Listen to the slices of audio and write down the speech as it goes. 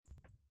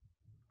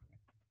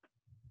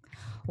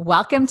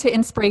Welcome to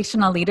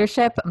Inspirational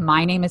Leadership.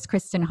 My name is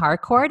Kristen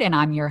Harcourt, and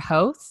I'm your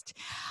host.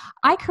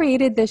 I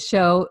created this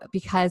show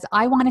because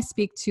I want to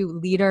speak to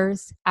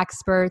leaders,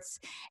 experts,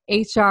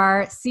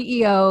 HR,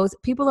 CEOs,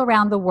 people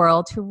around the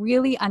world who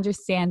really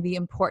understand the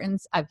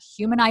importance of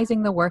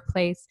humanizing the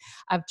workplace,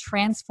 of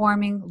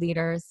transforming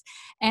leaders.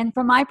 And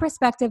from my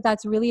perspective,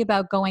 that's really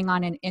about going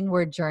on an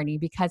inward journey,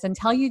 because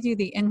until you do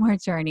the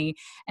inward journey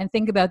and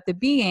think about the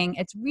being,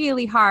 it's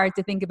really hard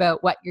to think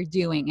about what you're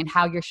doing and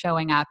how you're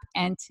showing up.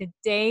 And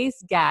today's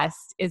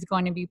guest is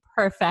going to be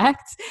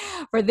perfect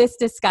for this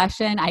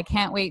discussion. I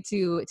can't wait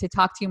to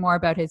talk to you more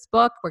about his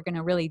book. We're going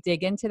to really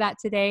dig into that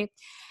today.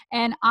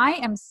 And I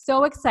am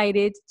so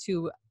excited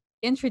to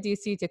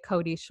introduce you to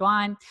Cody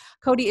Schwan.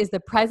 Cody is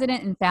the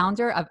president and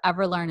founder of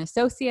Everlearn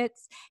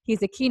Associates.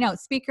 He's a keynote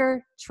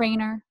speaker,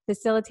 trainer,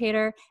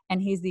 facilitator, and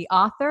he's the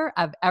author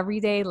of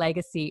Everyday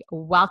Legacy.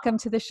 Welcome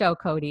to the show,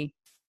 Cody.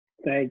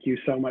 Thank you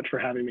so much for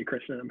having me,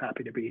 Kristen. I'm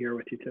happy to be here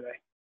with you today.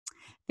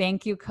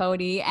 Thank you,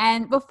 Cody.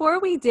 And before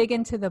we dig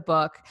into the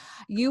book,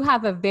 you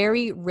have a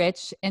very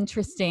rich,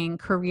 interesting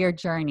career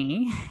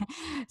journey.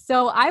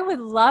 So I would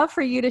love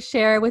for you to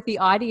share with the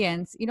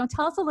audience,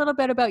 tell us a little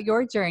bit about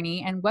your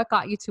journey and what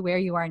got you to where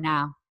you are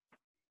now.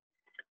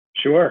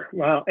 Sure.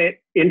 Well,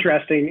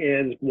 interesting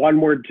is one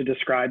word to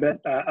describe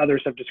it.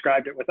 Others have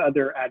described it with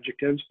other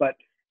adjectives, but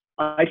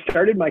I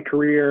started my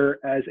career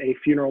as a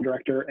funeral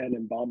director and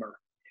embalmer.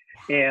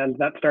 And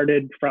that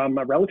started from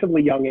a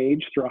relatively young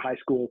age through a high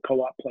school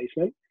co-op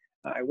placement.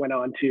 I went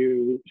on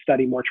to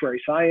study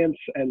mortuary science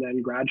and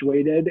then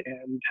graduated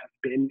and have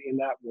been in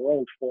that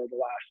world for the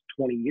last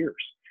 20 years.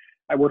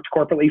 I worked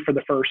corporately for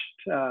the first,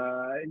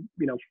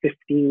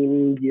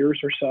 15 years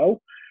or so.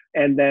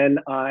 And then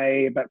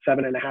about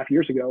 7.5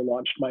 years ago,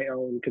 launched my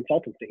own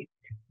consultancy.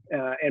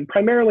 And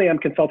primarily I'm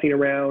consulting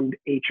around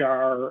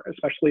HR,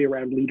 especially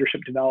around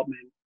leadership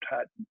development,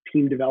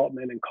 team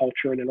development and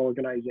culture in an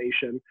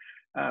organization.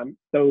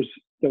 Those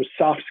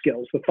soft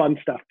skills, the fun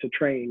stuff to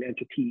train and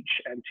to teach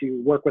and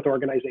to work with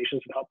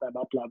organizations and help them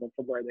up level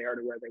from where they are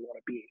to where they want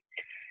to be.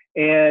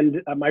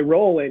 And my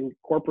role in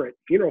corporate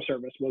funeral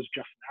service was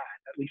just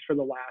that, at least for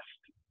the last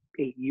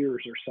 8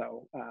 years or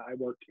so. I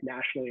worked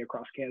nationally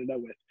across Canada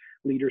with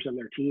leaders and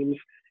their teams.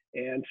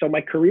 And so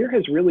my career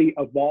has really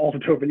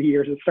evolved over the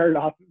years. It started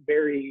off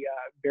very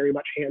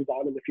much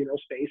hands-on in the funeral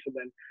space and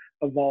then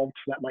evolved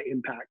so that my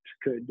impact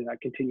could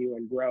continue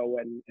and grow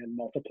and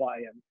multiply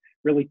and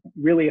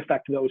really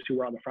affect those who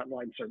were on the front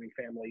line serving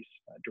families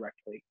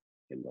directly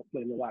in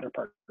the latter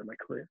part of my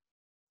career.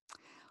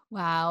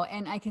 Wow.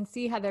 And I can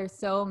see how there's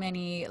so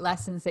many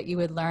lessons that you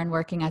would learn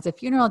working as a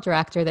funeral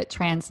director that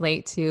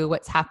translate to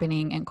what's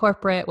happening in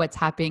corporate, what's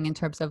happening in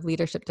terms of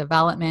leadership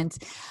development.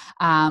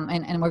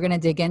 And we're going to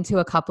dig into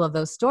a couple of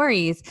those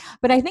stories.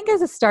 But I think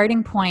as a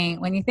starting point,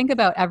 when you think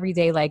about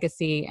Everyday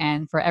Legacy,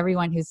 and for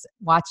everyone who's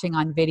watching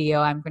on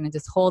video, I'm going to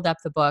just hold up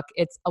the book.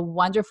 It's a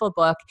wonderful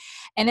book.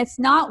 And it's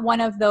not one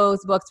of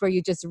those books where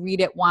you just read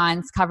it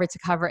once, cover to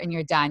cover, and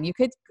you're done. You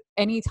could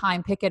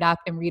anytime pick it up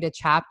and read a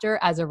chapter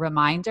as a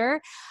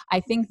reminder. I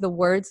think the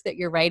words that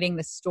you're writing,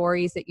 the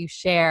stories that you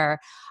share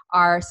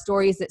are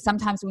stories that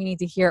sometimes we need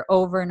to hear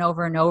over and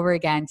over and over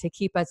again to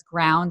keep us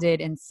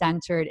grounded and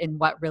centered in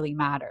what really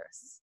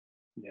matters.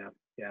 Yeah.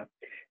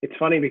 It's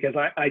funny because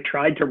I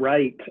tried to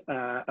write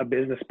a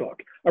business book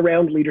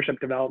around leadership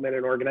development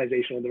and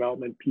organizational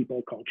development,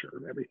 people, culture,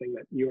 everything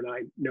that you and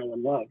I know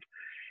and love.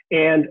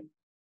 And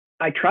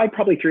I tried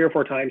probably 3 or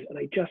 4 times and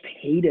I just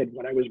hated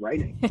what I was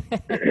writing.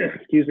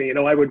 Excuse me.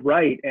 I would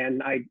write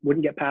and I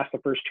wouldn't get past the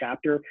first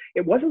chapter.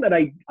 It wasn't that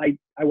I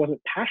wasn't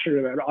passionate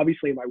about it.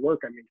 Obviously in my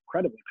work, I'm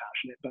incredibly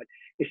passionate, but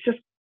it's just,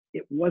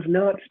 it was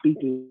not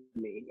speaking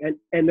to me.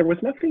 And there was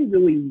nothing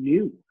really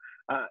new,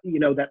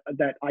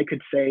 that I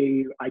could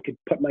say, I could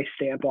put my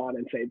stamp on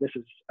and say, this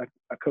is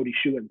a Cody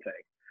Schwan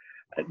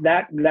thing.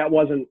 That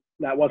wasn't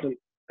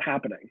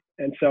happening.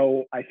 And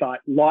so I thought,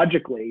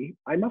 logically,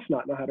 I must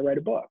not know how to write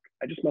a book.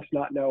 I just must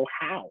not know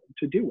how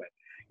to do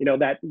it.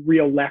 That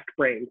real left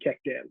brain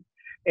kicked in.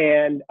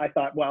 And I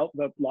thought, well,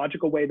 the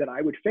logical way that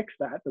I would fix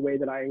that, the way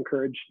that I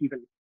encourage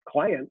even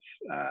clients,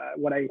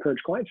 what I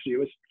encourage clients to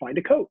do is find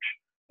a coach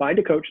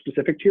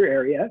specific to your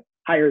area,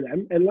 hire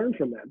them and learn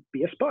from them,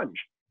 be a sponge.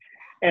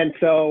 And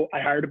so I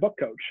hired a book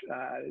coach.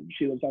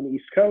 She lives on the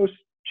East Coast.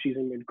 She's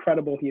an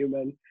incredible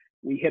human.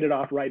 We hit it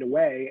off right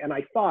away. And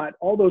I thought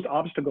all those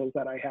obstacles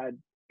that I had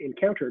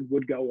encountered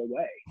would go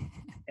away.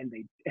 And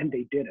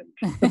they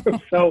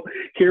didn't. So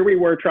here we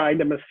were trying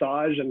to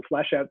massage and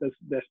flesh out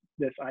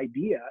this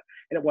idea,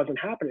 and it wasn't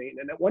happening.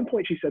 And at one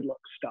point she said, look,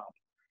 stop.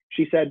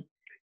 She said,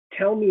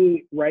 tell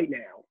me right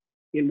now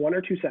in 1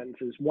 or 2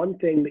 sentences, one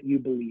thing that you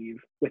believe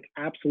with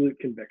absolute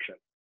conviction.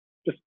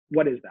 Just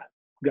what is that?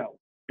 Go.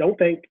 Don't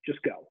think,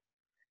 just go.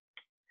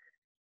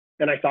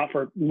 And I thought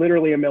for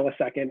literally a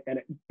millisecond and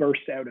it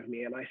burst out of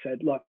me. And I said,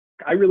 look,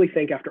 I really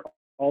think after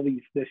all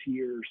these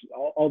years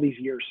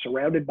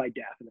surrounded by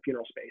death in the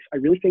funeral space, I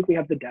really think we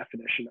have the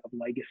definition of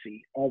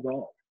legacy all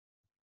wrong.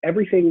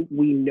 everything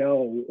we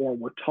know or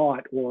we're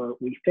taught or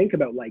we think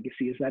about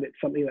legacy is that it's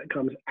something that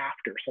comes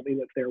after, something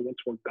that's there once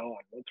we're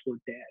gone, once we're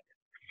dead.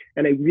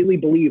 And I really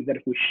believe that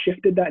if we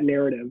shifted that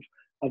narrative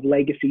of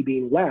legacy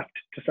being left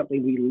to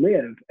something we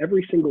live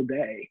every single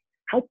day,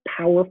 how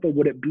powerful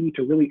would it be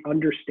to really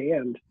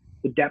understand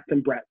the depth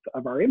and breadth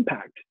of our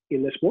impact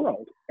in this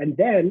world, and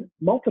then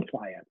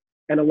multiply it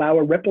and allow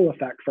a ripple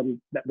effect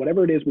from that,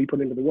 whatever it is we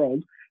put into the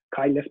world,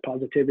 kindness,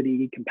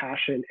 positivity,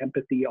 compassion,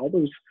 empathy, all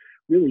those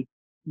really,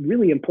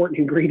 really important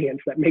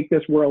ingredients that make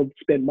this world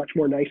spin much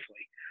more nicely,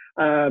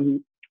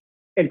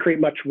 and create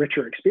much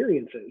richer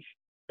experiences,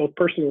 both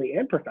personally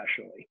and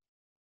professionally.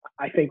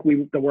 I think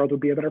the world would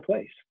be a better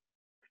place.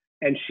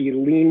 And she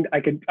leaned, I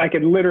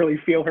could literally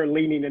feel her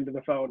leaning into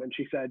the phone, and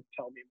she said,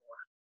 "Tell me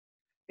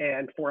more."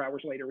 And 4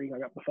 hours later, we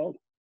hung up the phone.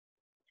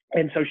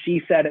 And so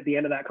she said at the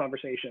end of that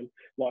conversation,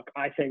 "Look,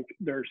 I think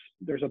there's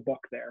a book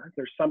there.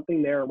 There's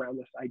something there around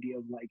this idea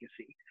of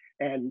legacy.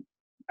 And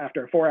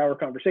after a 4-hour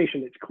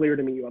conversation, it's clear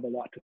to me you have a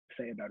lot to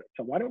say about it.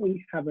 So why don't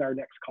we have our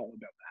next call about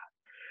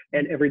that?"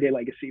 And Everyday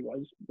Legacy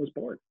was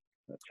born.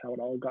 That's how it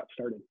all got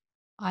started.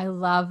 I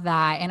love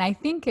that. And I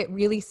think it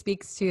really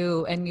speaks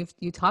to, and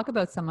you talk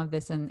about some of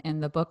this in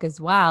the book as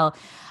well,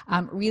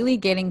 really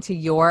getting to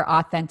your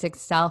authentic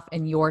self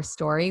and your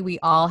story. We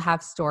all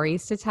have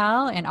stories to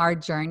tell in our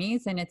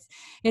journeys. And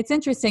it's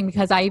interesting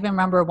because I even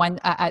remember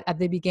at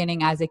the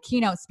beginning as a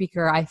keynote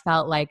speaker, I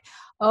felt like,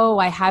 oh,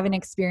 I haven't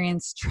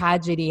experienced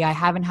tragedy. I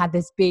haven't had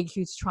this big,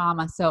 huge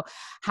trauma. So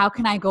how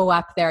can I go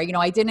up there?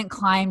 I didn't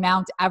climb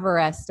Mount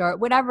Everest or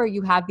whatever.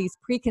 You have these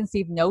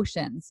preconceived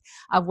notions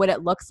of what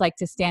it looks like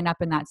to stand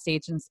up in that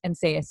stage and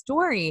say a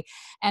story.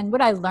 And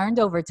what I learned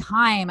over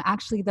time,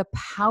 actually the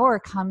power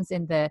comes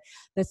in the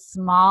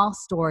small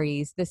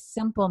stories, the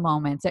simple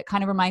moments. It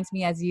kind of reminds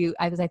me as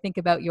I think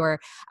about your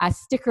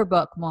sticker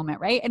book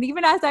moment, right? And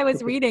even as I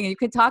was reading, you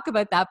could talk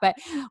about that, but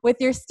with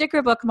your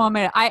sticker book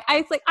moment, I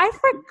was like, I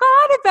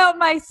forgot about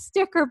my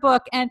sticker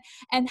book and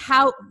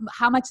how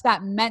much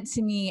that meant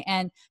to me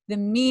and the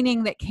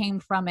meaning that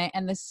came from it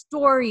and the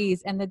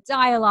stories and the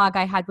dialogue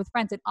I had with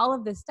friends and all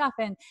of this stuff.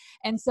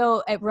 And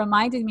so it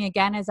reminded me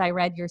again, as I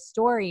read your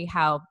story,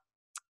 how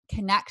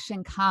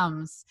connection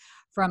comes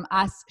from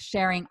us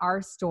sharing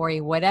our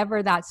story,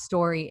 whatever that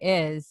story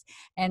is.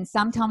 And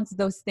sometimes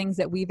those things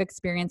that we've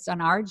experienced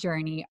on our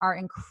journey are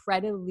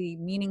incredibly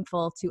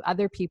meaningful to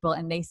other people,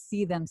 and they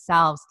see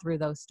themselves through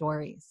those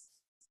stories.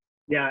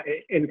 Yeah,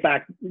 in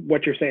fact,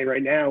 what you're saying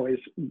right now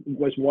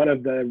was one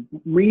of the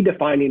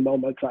redefining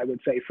moments, I would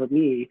say, for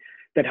me,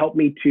 that helped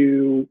me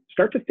to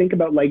start to think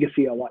about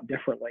legacy a lot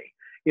differently.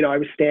 I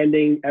was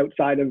standing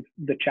outside of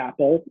the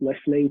chapel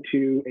listening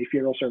to a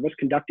funeral service,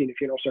 conducting a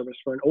funeral service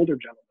for an older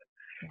gentleman.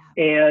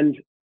 Yeah. And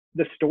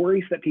the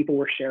stories that people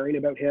were sharing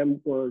about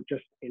him were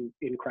just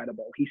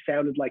incredible. He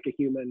sounded like a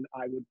human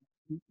I would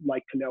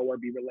like to know or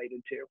be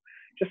related to.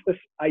 Just this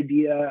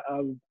idea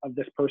of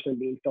this person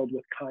being filled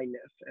with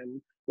kindness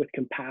and with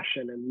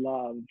compassion and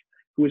love,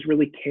 who was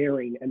really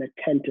caring and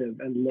attentive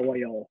and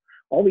loyal.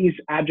 All these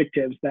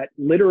adjectives that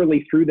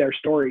literally through their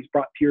stories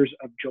brought tears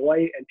of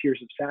joy and tears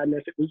of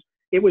sadness.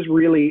 It was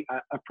really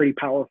a pretty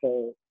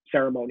powerful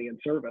ceremony and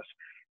service.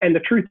 And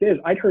the truth is,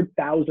 I'd heard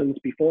thousands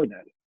before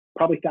then,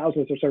 probably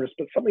thousands of services,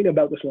 but something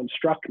about this one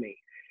struck me.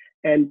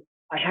 And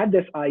I had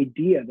this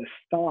idea, this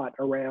thought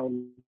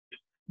around,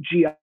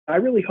 gee, I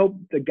really hope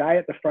the guy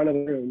at the front of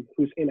the room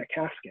who's in a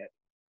casket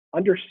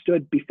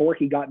understood before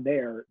he got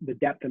there the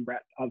depth and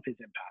breadth of his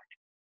impact.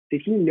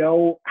 Did he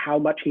know how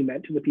much he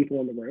meant to the people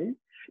in the room?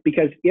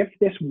 Because if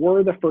this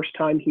were the first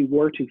time he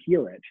were to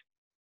hear it,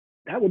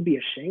 that would be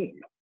a shame.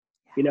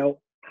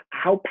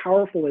 How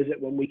powerful is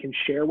it when we can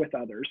share with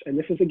others, and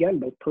this is again,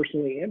 both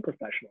personally and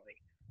professionally,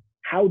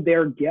 how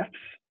their gifts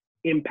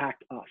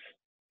impact us?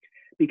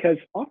 Because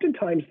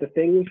oftentimes the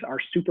things, our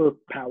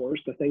superpowers,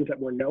 the things that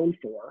we're known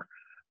for,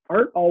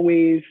 aren't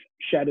always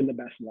shed in the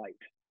best light.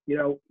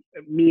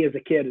 Me as a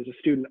kid, as a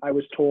student, I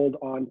was told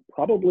on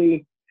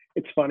probably,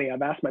 it's funny,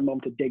 I've asked my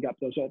mom to dig up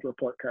those old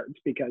report cards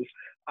because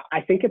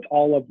I think it's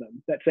all of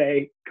them that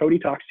say Cody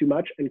talks too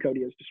much and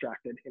Cody is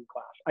distracted in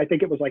class. I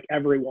think it was like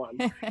everyone.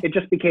 It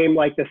just became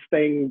like this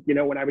thing,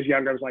 when I was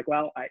younger, I was like,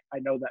 well, I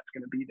know that's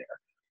going to be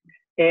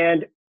there.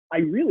 And I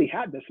really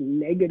had this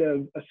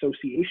negative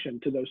association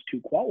to those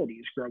two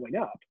qualities growing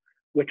up,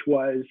 which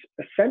was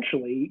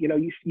essentially,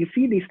 you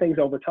see these things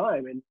over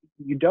time and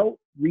you don't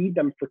read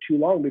them for too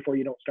long before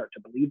you don't start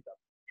to believe them.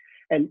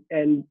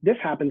 And this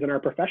happens in our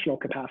professional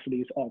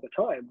capacities all the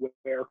time,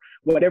 where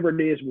whatever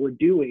it is we're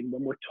doing,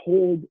 when we're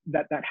told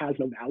that has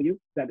no value,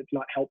 that it's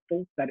not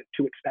helpful, that it's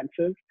too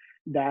expensive,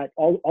 that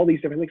all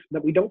these different things,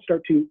 that we don't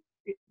start to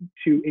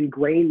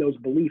ingrain those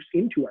beliefs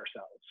into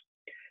ourselves.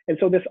 And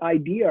so this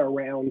idea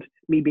around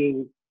me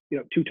being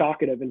too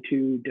talkative and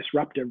too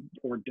disruptive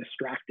or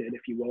distracted,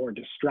 if you will, or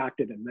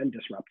distracted and then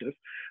disruptive,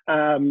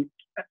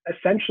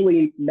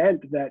 essentially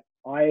meant that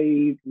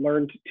I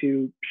learned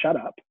to shut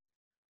up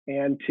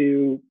and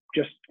to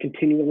just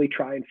continually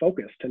try and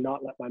focus, to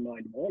not let my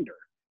mind wander.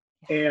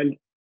 And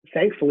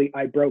thankfully,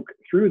 I broke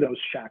through those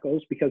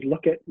shackles because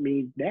look at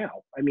me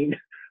now. I mean,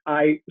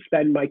 I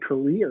spend my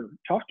career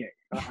talking.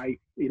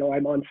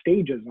 I'm on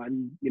stages.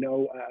 I'm,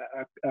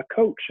 a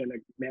coach and a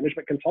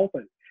management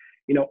consultant.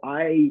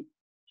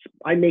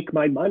 I make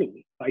my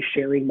money by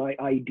sharing my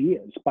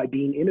ideas, by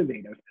being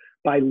innovative,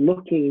 by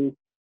looking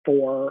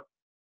for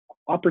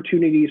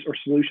opportunities or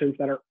solutions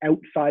that are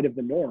outside of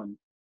the norm,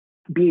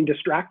 being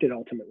distracted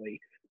ultimately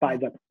by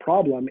the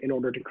problem in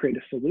order to create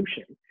a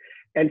solution.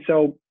 And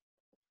so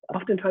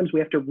oftentimes we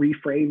have to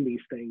reframe these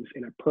things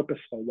in a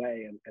purposeful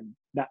way. And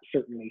that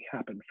certainly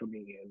happened for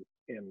me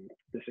in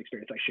this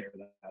experience. I share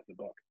that in the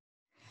book.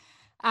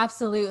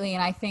 Absolutely.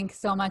 And I think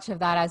so much of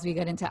that as we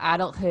get into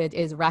adulthood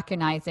is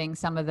recognizing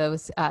some of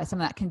those, some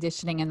of that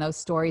conditioning and those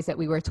stories that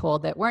we were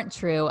told that weren't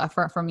true.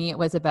 For me, it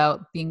was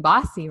about being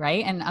bossy,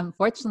 right? And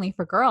unfortunately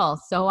for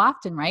girls, so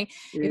often, right?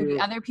 It would be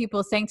other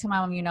people saying to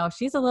my mom,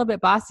 she's a little bit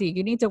bossy.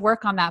 You need to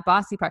work on that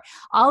bossy part.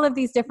 All of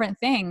these different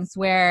things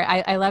where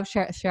I love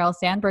Sheryl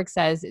Sandberg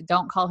says,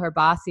 don't call her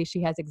bossy.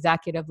 She has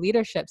executive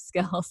leadership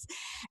skills.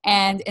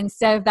 And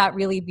instead of that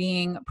really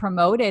being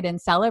promoted and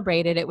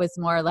celebrated, it was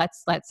more,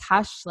 let's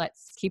hush,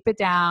 let's keep it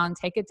down,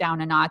 take it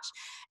down a notch.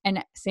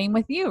 And same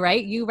with you,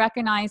 right? You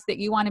recognize that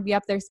you want to be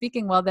up there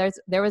speaking. Well,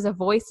 there was a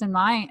voice in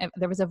mine.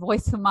 There was a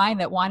voice of mine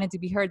that wanted to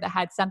be heard, that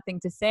had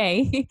something to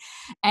say.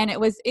 And it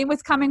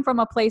was coming from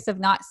a place of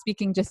not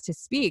speaking just to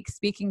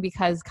speaking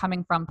because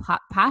coming from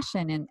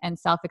passion and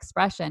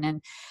self-expression.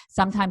 And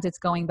sometimes it's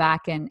going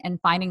back and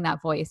finding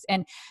that voice.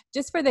 And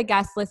just for the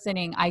guests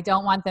listening, I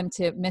don't want them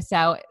to miss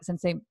out,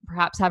 since they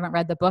perhaps haven't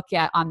read the book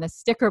yet, on the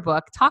sticker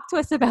book. Talk to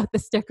us about the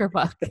sticker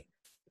book.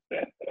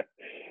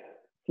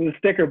 So the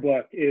sticker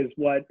book is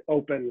what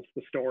opens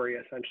the story,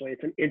 essentially.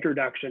 It's an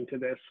introduction to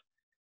this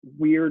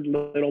weird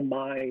little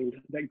mind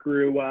that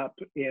grew up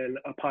in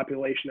a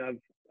population of,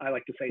 I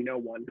like to say, no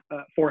one,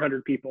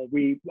 400 people.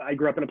 I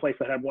grew up in a place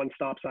that had one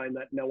stop sign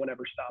that no one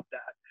ever stopped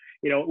at.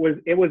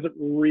 It was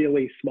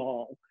really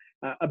small,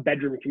 a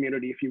bedroom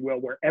community, if you will,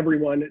 where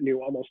everyone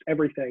knew almost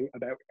everything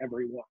about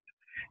everyone.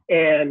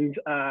 And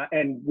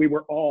we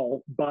were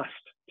all bused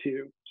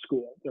to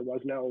school. There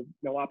was no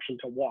option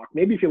to walk.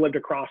 Maybe if you lived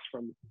across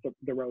from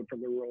the road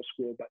from the rural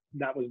school, but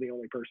that was the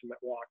only person that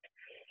walked.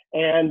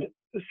 And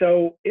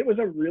so it was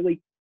a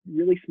really,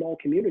 really small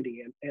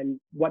community. And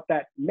what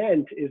that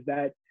meant is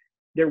that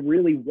there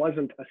really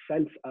wasn't a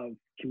sense of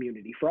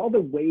community for all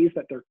the ways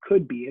that there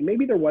could be. And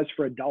maybe there was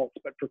for adults,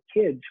 but for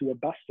kids who were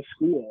bused to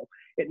school,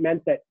 it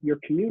meant that your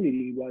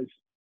community was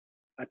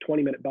a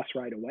 20-minute bus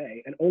ride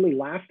away and only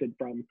lasted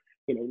from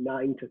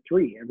 9 to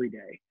 3 every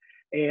day.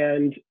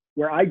 And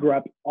where I grew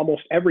up,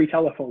 almost every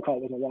telephone call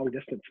was a long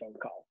distance phone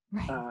call.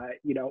 Right.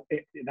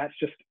 That's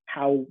just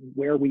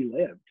where we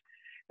lived.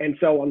 And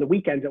so on the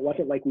weekends, it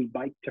wasn't like we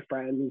biked to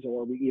friends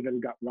or we even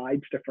got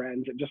rides to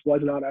friends. It just was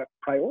not a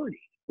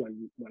priority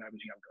when I was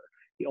younger.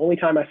 The only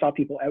time I saw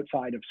people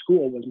outside of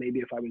school was maybe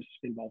if I was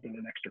involved in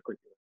an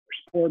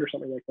extracurricular sport or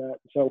something like that.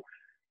 So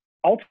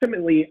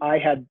ultimately, I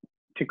had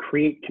to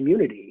create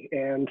community.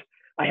 And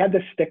I had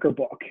this sticker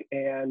book,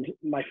 and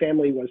my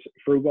family was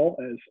frugal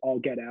as all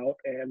get out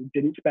and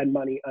didn't spend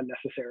money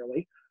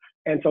unnecessarily.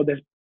 And so this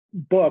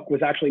book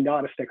was actually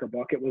not a sticker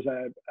book. It was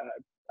a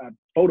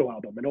photo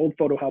album, an old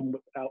photo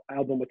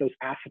album with those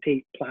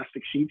acetate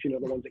plastic sheets, the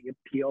ones that you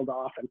peeled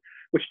off, and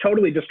which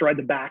totally destroyed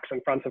the backs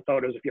and fronts of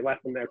photos if you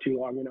left them there too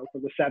long,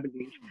 from the 70s.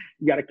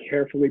 You got to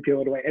carefully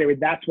peel it away. Anyway,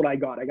 that's what I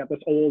got. I got this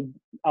old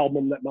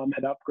album that Mom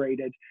had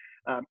upgraded,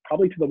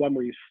 probably to the one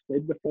where you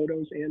slid the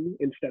photos in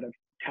instead of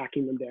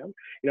tacking them down.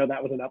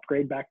 That was an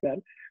upgrade back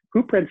then.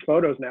 Who prints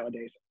photos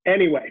nowadays?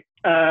 Anyway,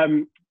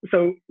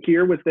 so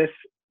here was this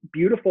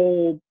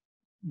beautiful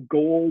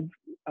gold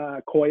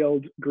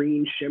coiled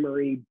green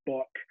shimmery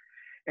book,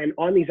 and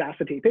on these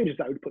acetate pages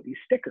I would put these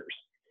stickers.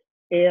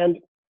 And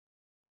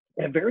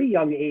at a very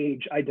young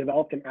age I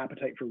developed an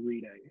appetite for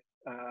reading,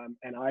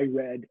 and I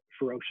read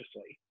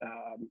ferociously.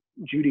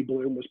 Judy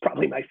Blume was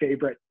probably my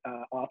favorite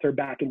author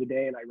back in the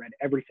day, and I read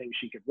everything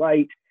she could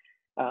write.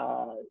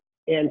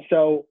 And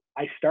so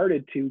I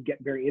started to get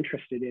very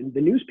interested in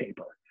the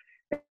newspaper,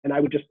 and I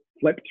would just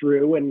flip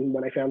through, and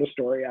when I found a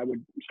story I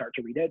would start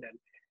to read it.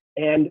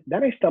 And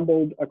then I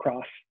stumbled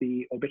across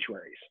the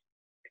obituaries.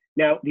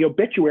 Now, the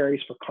obituaries,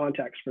 for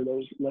context, for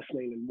those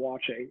listening and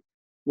watching,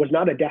 was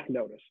not a death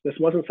notice. This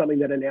wasn't something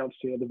that announced,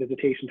 the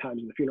visitation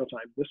times and the funeral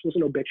time. This was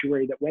an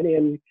obituary that went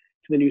in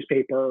to the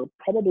newspaper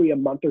probably a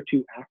month or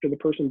two after the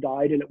person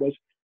died, and it was,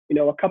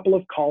 a couple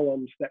of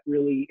columns that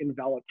really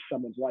enveloped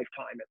someone's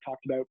lifetime. It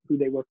talked about who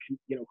they were,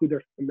 who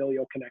their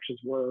familial connections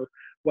were,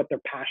 what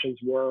their passions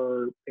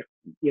were, if,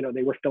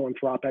 they were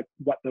philanthropic,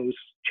 what those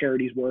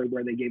charities were,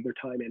 where they gave their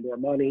time and or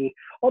money,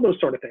 all those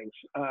sort of things.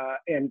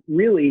 And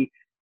really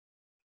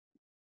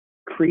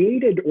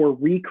created or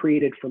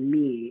recreated for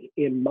me,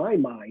 in my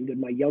mind, in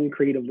my young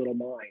creative little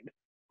mind,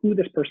 who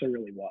this person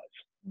really was.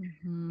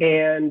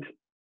 Mm-hmm.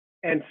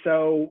 And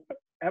so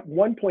at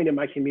one point in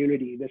my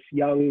community, this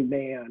young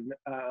man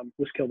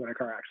was killed in a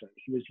car accident.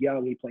 He was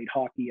young. He played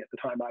hockey at the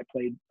time I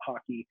played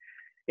hockey,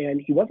 and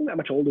he wasn't that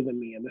much older than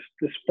me. And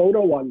this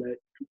photo on the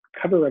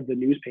cover of the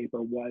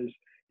newspaper was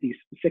these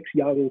 6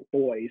 young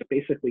boys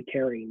basically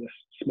carrying this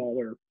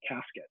smaller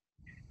casket.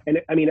 And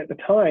I mean, at the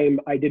time,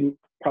 I didn't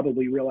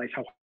probably realize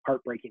how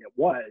heartbreaking it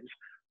was.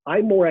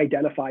 I more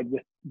identified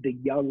with the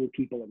young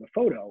people in the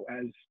photo,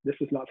 as this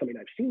is not something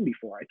I've seen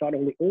before. I thought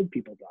only old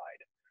people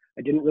died.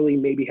 I didn't really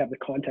maybe have the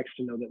context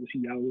to know that this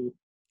young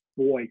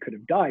boy could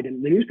have died.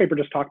 And the newspaper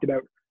just talked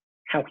about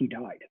how he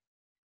died,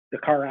 the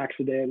car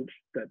accident,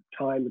 the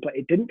time, the place.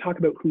 It didn't talk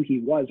about who he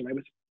was. And I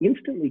was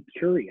instantly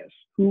curious.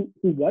 Who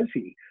was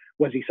he?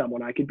 Was he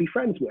someone I could be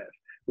friends with?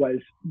 Was,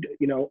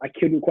 you know, I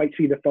couldn't quite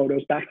see the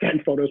photos. Back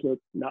then, photos were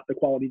not the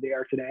quality they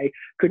are today.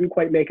 Couldn't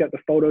quite make out the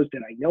photos.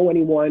 Did I know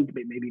anyone? Did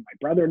maybe my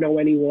brother know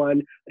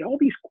anyone? And all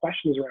these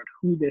questions around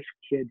who this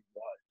kid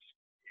was.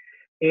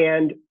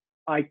 And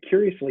I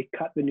curiously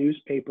cut the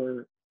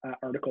newspaper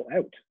article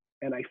out,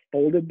 and I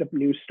folded the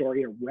news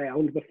story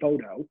around the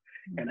photo,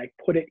 and I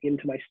put it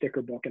into my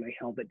sticker book, and I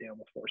held it down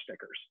with 4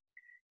 stickers.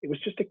 It was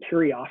just a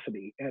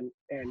curiosity, and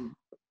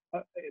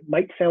it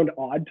might sound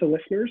odd to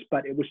listeners,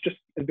 but it was just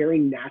a very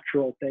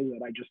natural thing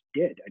that I just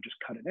did. I just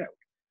cut it out.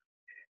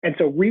 And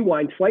so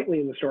rewind slightly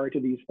in the story to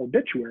these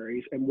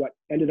obituaries, and what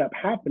ended up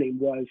happening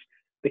was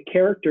the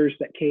characters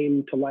that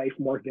came to life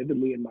more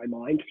vividly in my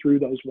mind through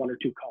those 1 or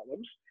 2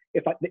 columns.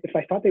 If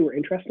I thought they were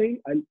interesting,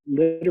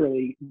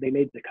 they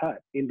made the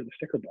cut into the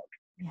sticker book.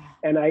 Yeah.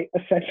 And I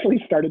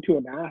essentially started to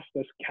amass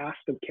this cast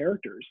of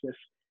characters,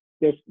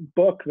 this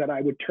book that I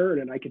would turn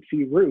and I could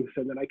see Ruth,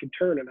 and then I could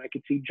turn and I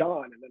could see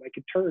John, and then I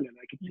could turn and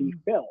I could see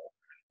Phil.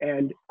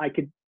 And I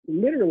could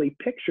literally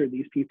picture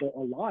these people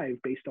alive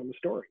based on the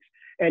stories.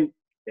 And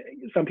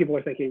some people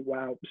are thinking,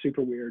 wow,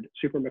 super weird,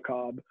 super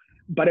macabre.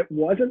 But it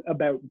wasn't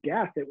about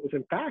death. It was,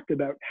 in fact,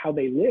 about how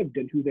they lived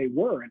and who they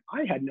were. And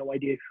I had no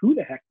idea who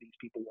the heck these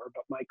people were,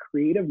 but my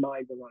creative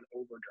mind was on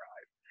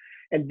overdrive.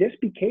 And this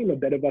became a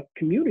bit of a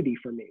community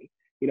for me,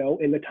 you know,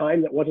 in the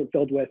time that wasn't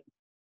filled with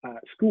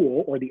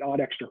school or the odd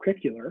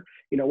extracurricular.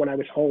 You know, when I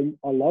was home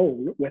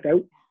alone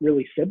without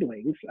really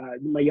siblings,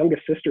 my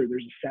youngest sister,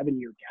 there's a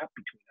 7-year gap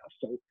between us.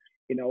 So,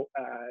 you know,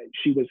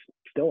 she was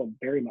still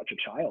very much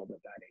a child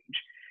at that age.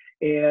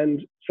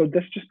 And so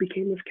this just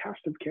became this cast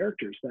of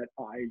characters that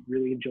I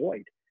really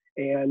enjoyed.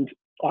 And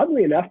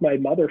oddly enough, my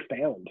mother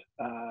found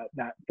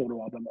that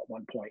photo album at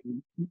one point.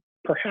 And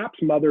perhaps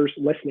mothers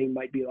listening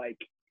might be like,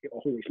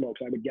 oh, holy smokes,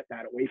 I would get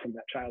that away from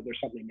that child. There's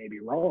something maybe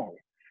wrong.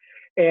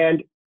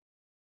 And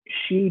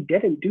she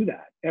didn't do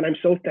that. And I'm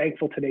so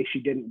thankful today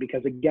she didn't,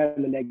 because again,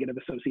 the negative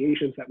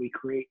associations that we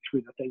create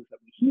through the things that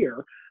we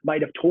hear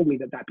might have told me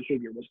that that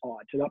behavior was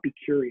odd, to not be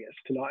curious,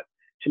 to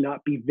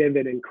not be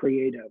vivid and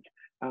creative.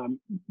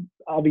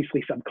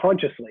 Obviously,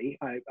 subconsciously,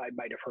 I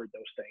might have heard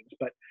those things,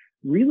 but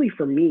really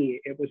for me,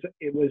 it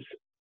was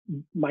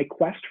my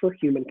quest for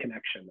human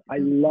connection. I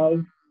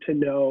love to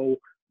know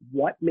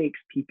what makes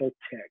people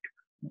tick,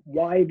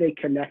 why they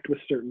connect with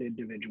certain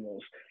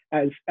individuals.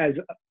 As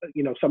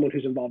you know, someone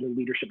who's involved in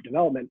leadership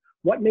development,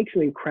 what makes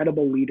an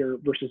incredible leader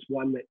versus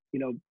one that, you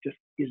know, just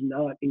is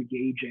not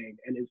engaging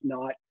and is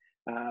not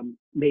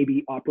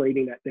maybe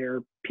operating at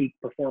their peak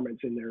performance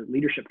in their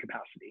leadership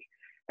capacity.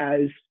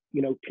 As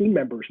you know, team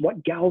members,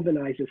 what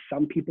galvanizes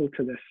some people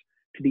to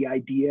the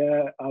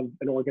idea of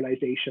an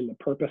organization, the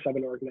purpose of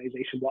an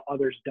organization, while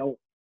others don't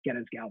get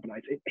as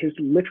galvanized. It has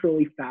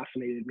literally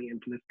fascinated me, and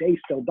to this day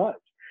still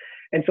does.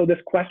 And so this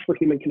quest for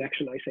human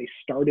connection, I say,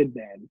 started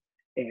then.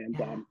 And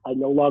I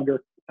no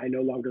longer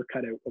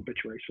cut out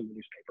obituaries from the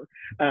newspaper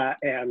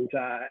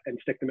and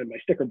stick them in my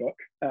sticker book.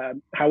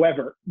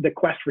 However, the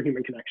quest for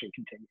human connection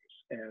continues,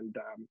 and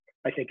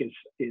I think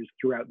is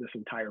throughout this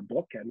entire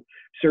book, and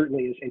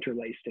certainly is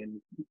interlaced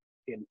in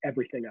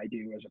everything I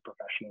do as a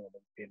professional,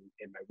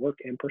 in my work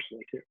and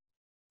personally too.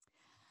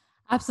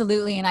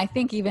 Absolutely. And I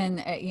think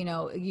even, you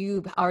know,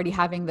 you already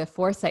having the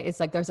foresight,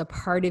 it's like there's a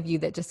part of you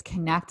that just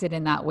connected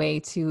in that way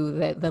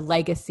to the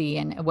legacy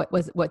and what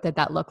did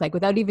that look like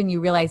without even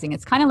you realizing.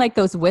 It's kind of like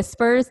those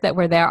whispers that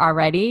were there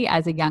already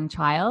as a young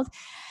child.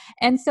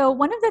 And so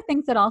one of the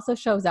things that also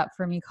shows up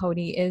for me,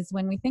 Cody, is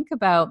when we think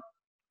about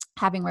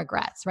having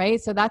regrets,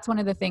 right? So that's one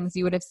of the things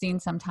you would have seen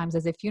sometimes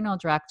as a funeral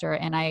director.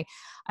 And I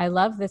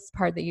love this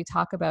part that you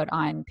talk about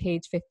on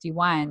page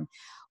 51,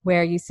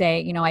 where you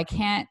say, you know, I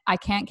can't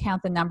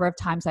count the number of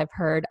times I've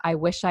heard, I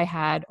wish I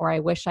had, or I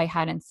wish I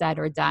hadn't said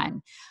or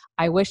done.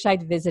 I wish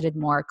I'd visited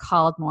more,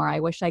 called more.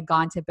 I wish I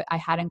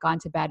hadn't gone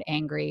to bed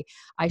angry.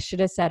 I should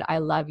have said, I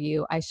love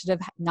you. I should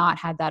have not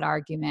had that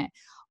argument.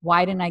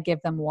 Why didn't I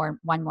give them one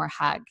more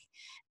hug?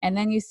 And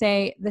then you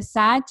say, the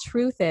sad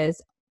truth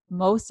is,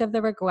 most of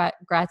the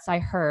regrets I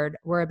heard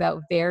were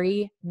about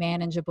very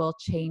manageable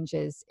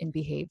changes in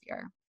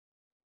behavior.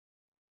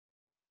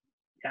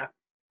 Yeah,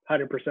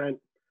 100%.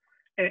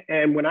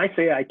 And when I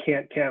say I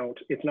can't count,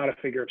 it's not a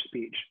figure of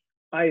speech.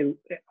 I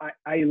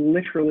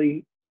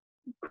literally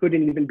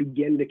couldn't even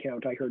begin to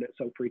count. I heard it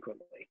so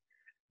frequently.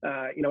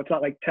 You know, it's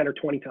not like 10 or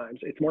 20 times.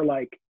 It's more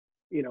like,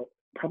 you know,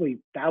 probably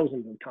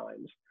thousands of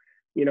times,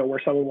 you know,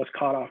 where someone was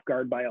caught off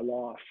guard by a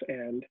loss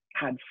and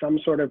had some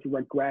sort of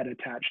regret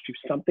attached to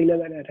something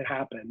that had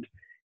happened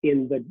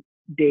in the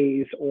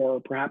days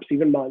or perhaps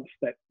even months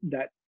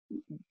that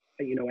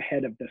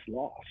ahead of this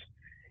loss.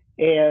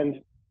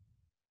 And,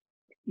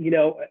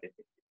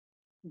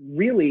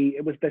 really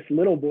it was this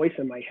little voice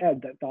in my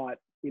head that thought,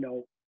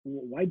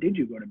 why did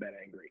you go to bed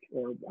angry?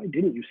 Or why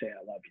didn't you say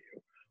I love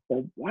you?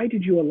 Or why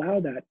did you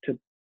allow that to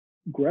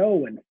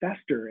grow and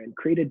fester and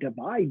create a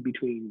divide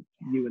between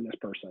you and this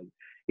person?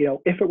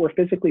 If it were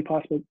physically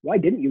possible, why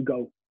didn't you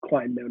go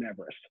climb Mount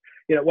Everest?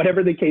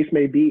 Whatever the case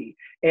may be.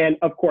 And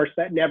of course,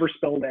 that never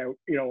spilled out,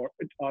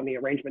 on the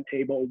arrangement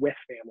table with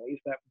families.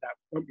 That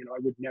I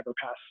would never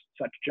pass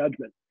such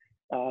judgment.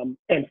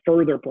 And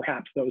further,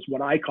 perhaps those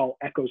what I call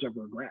echoes of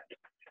regret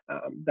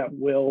that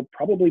will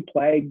probably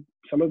plague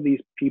some of these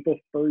people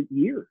for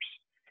years.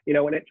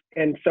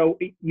 And so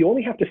you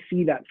only have to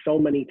see that so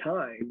many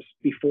times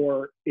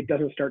before it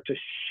doesn't start to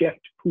shift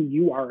who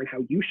you are and how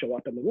you show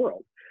up in the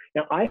world.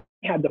 Now, I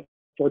had the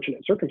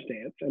fortunate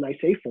circumstance, and I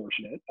say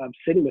fortunate, of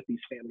sitting with these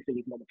families in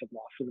these moments of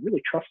loss in a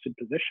really trusted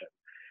position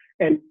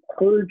and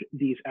heard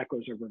these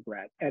echoes of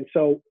regret. And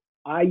so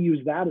I use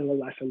that as a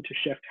lesson to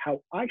shift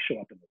how I show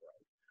up in the world.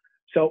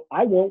 So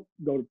I won't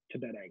go to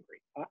bed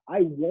angry. I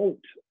won't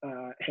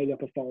hang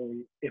up a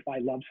phone if I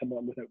love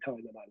someone without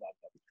telling them I love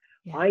them.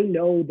 Yeah. I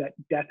know that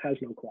death has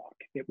no clock.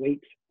 It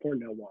waits for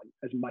no one.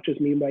 As much as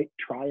we might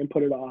try and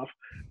put it off,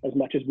 as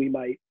much as we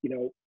might,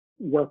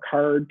 work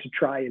hard to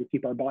try and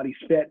keep our bodies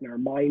fit and our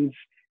minds,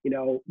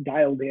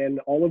 dialed in,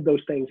 all of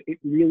those things, it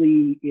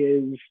really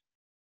is,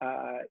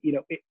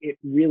 it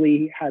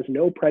really has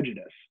no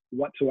prejudice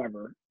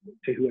whatsoever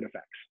to who it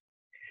affects.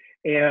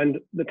 And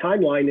the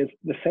timeline is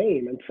the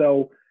same. And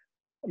so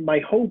my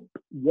hope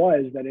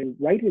was that in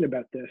writing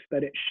about this,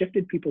 that it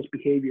shifted people's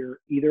behavior,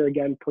 either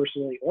again,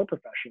 personally or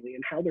professionally,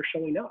 and how they're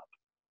showing up.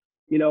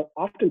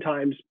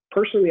 Oftentimes,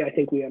 personally, I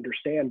think we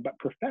understand, but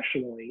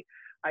professionally,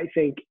 I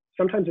think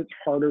sometimes it's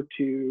harder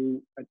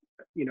to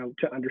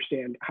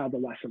understand how the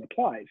lesson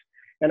applies.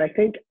 And I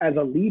think as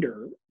a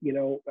leader,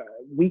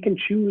 we can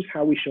choose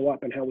how we show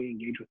up and how we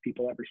engage with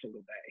people every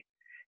single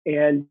day.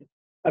 And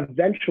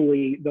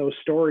eventually those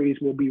stories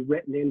will be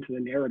written into the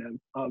narrative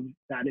of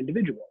that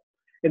individual.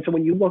 And so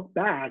when you look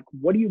back,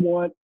 what do you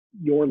want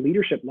your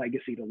leadership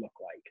legacy to look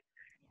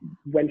like?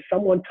 When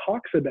someone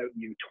talks about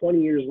you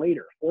 20 years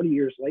later, 40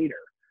 years later,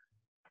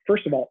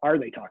 first of all, are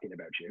they talking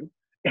about you?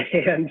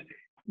 And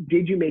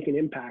did you make an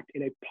impact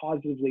in a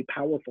positively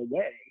powerful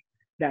way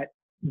that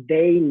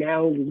they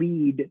now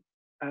lead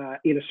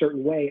in a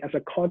certain way as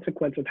a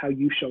consequence of how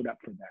you showed up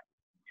for them?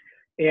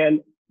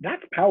 And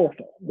that's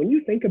powerful. When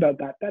you think about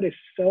that, that is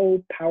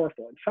so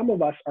powerful. And some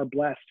of us are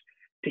blessed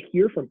to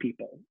hear from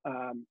people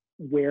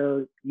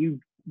where you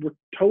were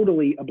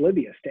totally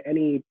oblivious to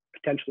any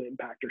potential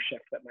impact or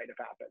shift that might have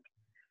happened.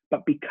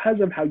 But because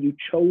of how you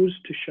chose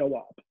to show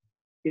up,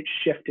 it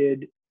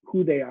shifted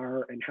who they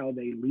are and how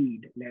they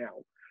lead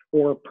now,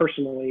 or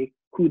personally,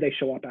 who they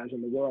show up as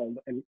in the world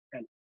and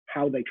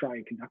how they try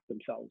and conduct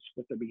themselves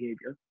with their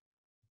behavior.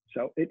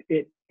 So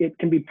it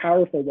can be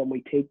powerful when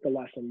we take the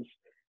lessons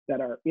that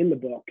are in the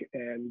book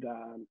and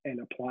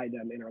apply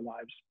them in our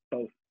lives,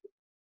 both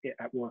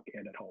at work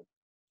and at home.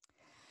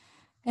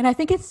 And I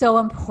think it's so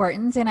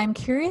important. And I'm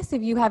curious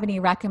if you have any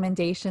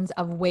recommendations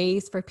of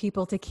ways for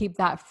people to keep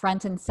that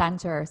front and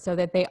center so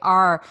that they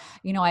are,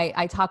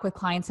 I talk with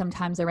clients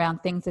sometimes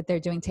around things that they're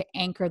doing to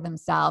anchor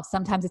themselves.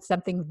 Sometimes it's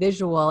something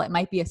visual. It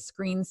might be a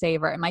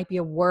screensaver. It might be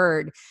a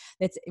word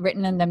that's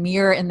written in the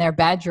mirror in their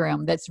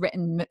bedroom, that's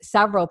written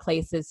several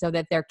places so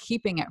that they're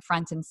keeping it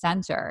front and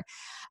center.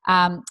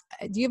 Do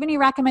you have any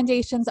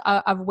recommendations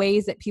of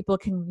ways that people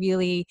can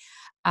really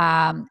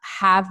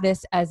have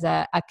this as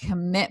a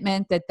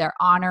commitment that they're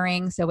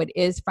honoring so it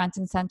is front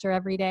and center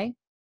every day?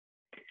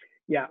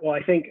 Yeah, well,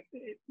 I think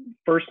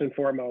first and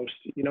foremost,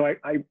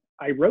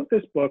 I wrote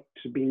this book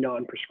to be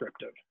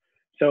non-prescriptive.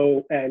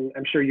 So, and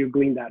I'm sure you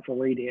gleaned that from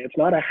reading it. It's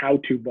not a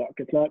how-to book.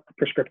 It's not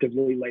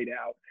prescriptively laid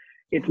out.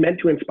 It's meant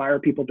to inspire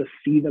people to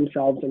see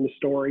themselves in the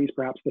stories,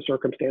 perhaps the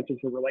circumstances,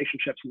 the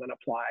relationships, and then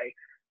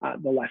apply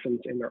the lessons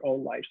in their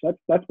own life. So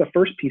that's the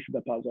first piece of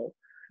the puzzle.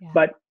 Yeah.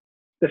 But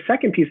the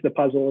second piece of the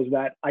puzzle is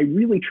that I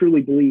really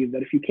truly believe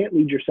that if you can't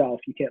lead yourself,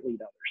 you can't lead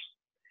others.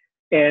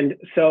 And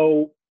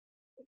so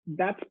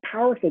that's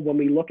powerful when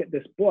we look at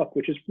this book,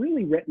 which is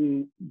really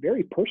written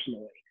very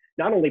personally,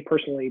 not only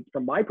personally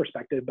from my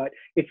perspective, but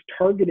it's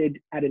targeted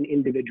at an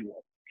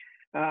individual.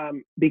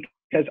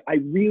 Because I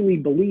really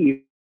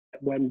believe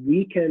that when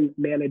we can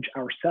manage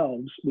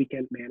ourselves, we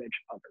can manage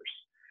others,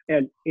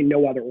 and in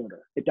no other order.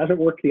 It doesn't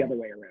work the other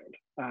way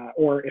around.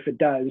 Or if it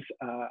does,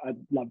 I'd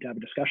love to have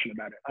a discussion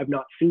about it. I've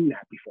not seen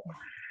that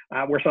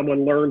before, where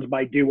someone learns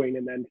by doing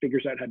and then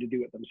figures out how to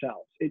do it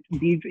themselves.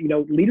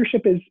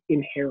 Leadership is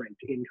inherent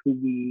in who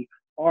we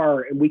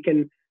are, and we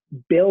can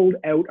build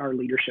out our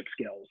leadership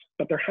skills,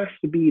 but there has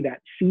to be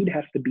that seed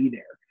has to be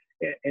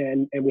there,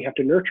 and we have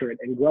to nurture it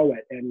and grow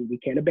it, and we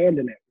can't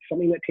abandon it. It's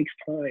something that takes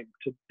time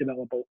to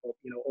develop,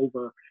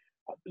 over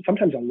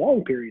sometimes a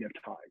long period of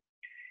time.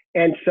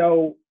 And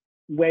so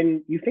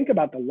when you think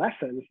about the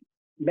lessons,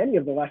 many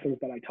of the lessons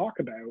that I talk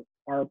about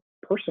are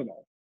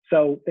personal.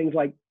 So things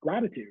like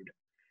gratitude,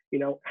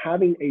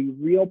 having a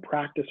real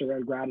practice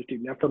around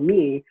gratitude. Now, for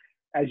me,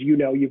 as you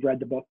know, you've read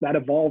the book, that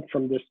evolved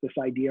from this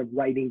idea of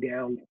writing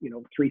down,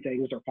 3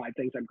 things or 5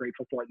 things I'm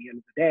grateful for at the end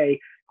of the day,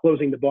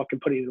 closing the book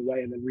and putting it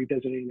away, and then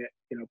revisiting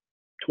it,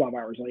 12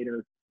 hours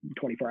later,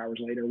 24 hours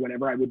later,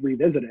 whenever I would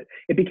revisit it.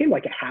 It became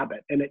like a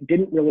habit, and it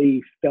didn't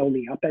really fill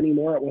me up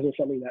anymore. It wasn't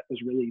something that was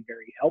really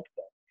very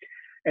helpful.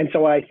 And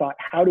so I thought,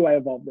 how do I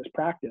evolve this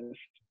practice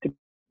to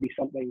be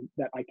something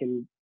that I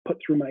can put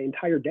through my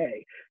entire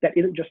day that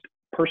isn't just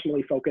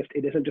personally focused,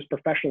 it isn't just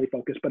professionally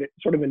focused, but it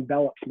sort of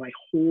envelops my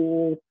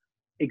whole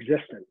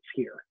existence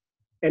here.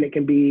 And it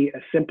can be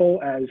as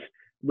simple as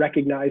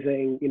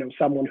recognizing,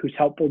 someone who's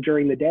helpful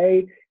during the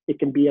day. It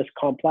can be as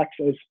complex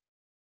as,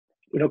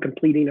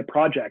 completing a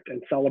project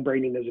and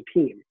celebrating as a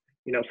team,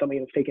 something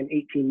that's taken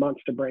 18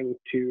 months to bring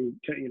to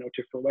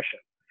fruition.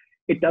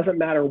 It doesn't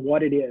matter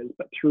what it is,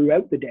 but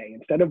throughout the day,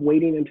 instead of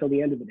waiting until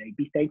the end of the day,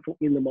 be thankful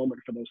in the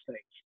moment for those things.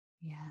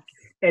 Yes.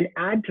 And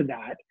add to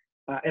that,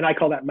 and I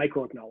call that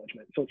micro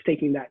acknowledgement. So it's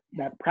taking that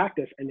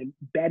practice and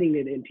embedding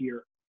it into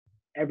your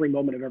every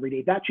moment of every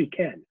day that you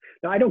can.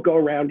 Now, I don't go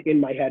around in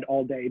my head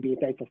all day being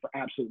thankful for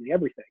absolutely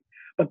everything,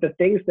 but the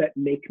things that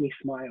make me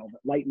smile,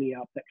 that light me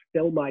up, that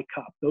fill my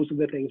cup, those are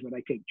the things that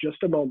I take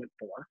just a moment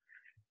for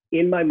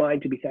in my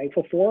mind to be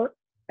thankful for.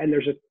 And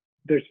there's a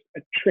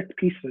trick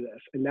piece to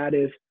this, and that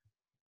is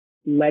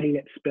letting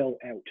it spill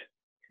out.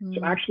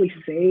 So actually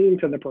saying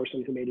to the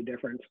person who made a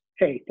difference,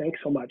 hey,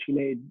 thanks so much. You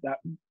made that.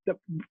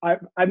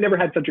 I've never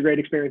had such a great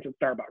experience at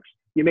Starbucks.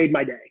 You made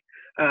my day.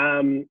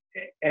 And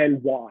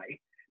why?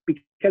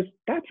 Because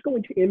that's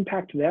going to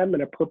impact them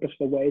in a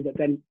purposeful way that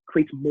then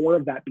creates more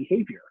of that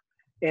behavior.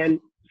 And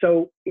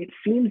so it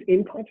seems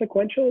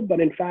inconsequential,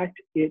 but in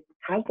fact, it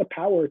has the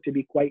power to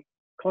be quite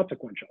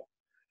consequential.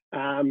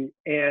 And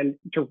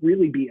to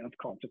really be of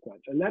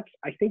consequence. And I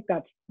think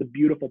that's the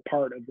beautiful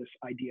part of this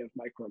idea of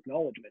micro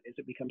acknowledgement, is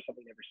it becomes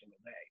something every single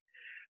day.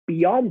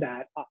 Beyond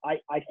that,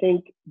 I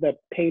think the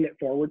paying it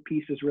forward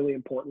piece is really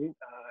important.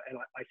 And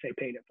I say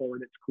paying it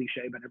forward, it's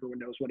cliche, but everyone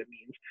knows what it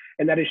means.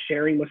 And that is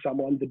sharing with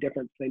someone the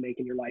difference they make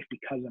in your life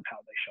because of how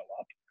they show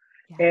up.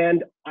 Yeah.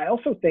 And I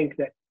also think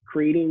that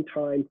creating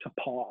time to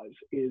pause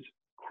is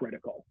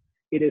critical.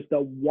 It is the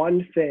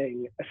one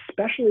thing,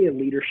 especially in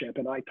leadership,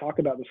 and I talk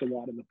about this a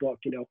lot in the book,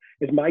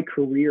 as my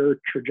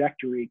career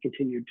trajectory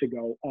continued to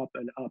go up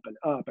and up and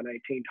up, and I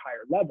attained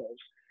higher levels,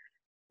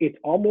 it's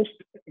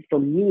almost, for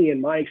me,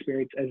 in my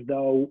experience, as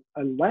though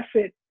unless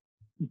it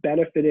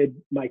benefited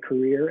my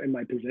career and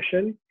my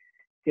position,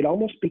 it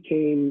almost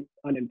became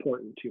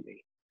unimportant to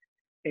me.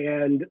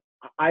 And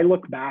I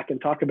look back and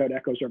talk about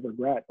echoes of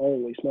regret.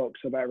 Holy smokes,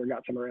 have I ever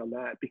got some around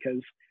that?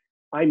 Because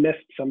I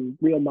missed some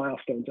real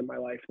milestones in my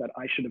life that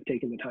I should have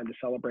taken the time to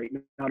celebrate,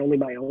 not only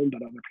my own,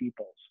 but other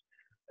people's.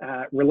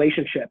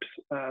 Relationships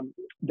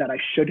that I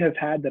should have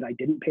had that I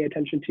didn't pay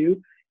attention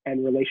to,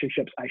 and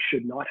relationships I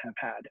should not have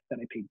had that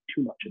I paid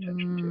too much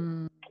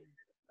attention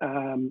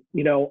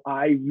to.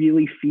 I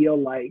really feel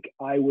like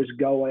I was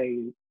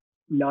going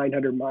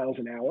 900 miles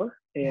an hour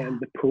and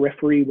the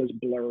periphery was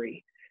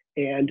blurry.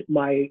 And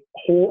my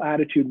whole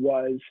attitude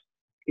was,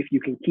 if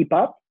you can keep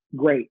up,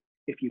 great.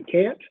 If you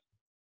can't,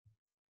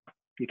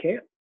 you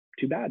can't.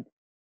 Too bad.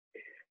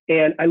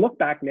 And I look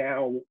back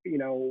now,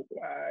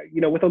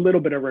 with a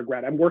little bit of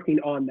regret. I'm working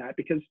on that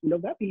because,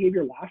 that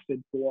behavior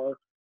lasted for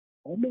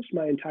almost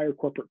my entire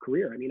corporate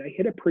career. I mean, I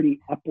hit a pretty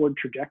upward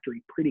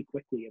trajectory pretty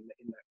quickly in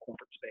that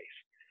corporate space.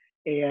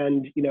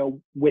 And,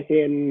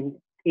 within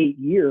 8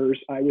 years,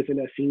 I was in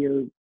a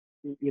senior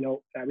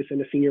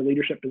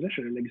leadership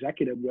position, an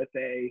executive with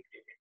a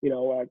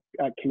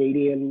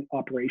Canadian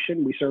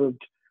operation. We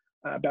served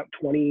about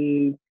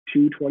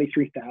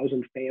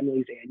 23,000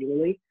 families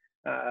annually.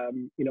 I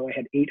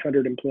had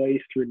 800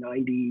 employees through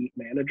 90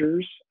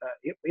 managers.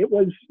 It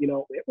was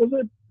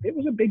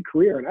a big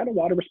career, and I had a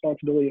lot of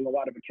responsibility and a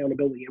lot of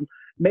accountability. And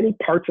many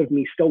parts of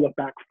me still look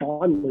back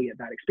fondly at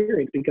that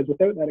experience, because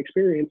without that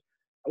experience,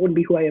 I wouldn't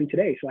be who I am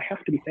today. So I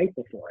have to be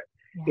thankful for it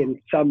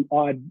in some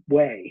odd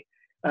way.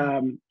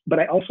 But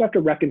I also have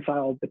to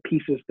reconcile the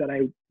pieces that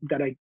I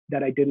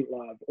didn't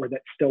love or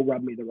that still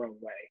rub me the wrong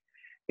way.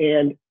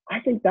 And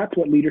I think that's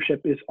what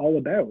leadership is all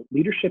about.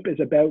 Leadership is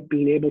about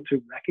being able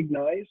to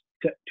recognize,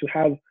 to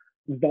have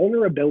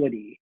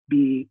vulnerability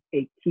be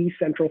a key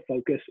central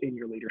focus in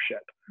your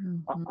leadership.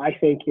 Mm-hmm. I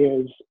think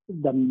is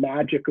the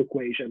magic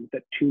equation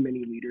that too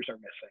many leaders are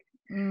missing.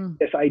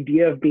 This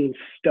idea of being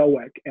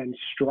stoic and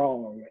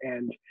strong,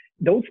 and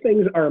those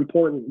things are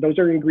important. Those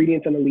are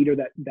ingredients in a leader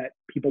that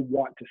people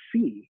want to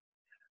see,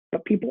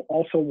 but people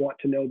also want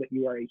to know that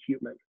you are a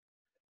human,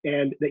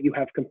 and that you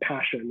have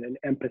compassion and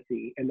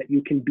empathy, and that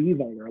you can be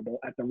vulnerable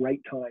at the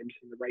right times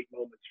in the right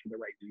moments for the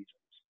right reasons.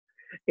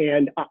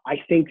 And I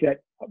think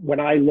that when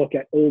I look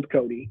at old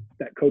Cody,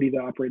 that Cody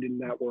that operated in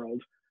that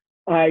world,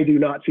 I do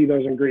not see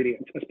those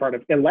ingredients as part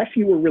of, unless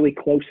you were really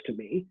close to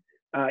me,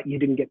 you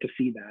didn't get to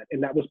see that.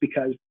 And that was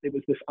because it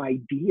was this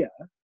idea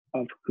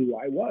of who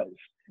I was.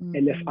 Mm-hmm.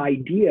 And this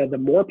idea, the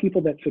more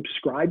people that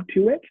subscribed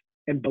to it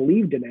and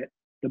believed in it,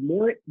 the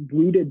more it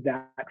rooted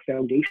that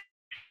foundation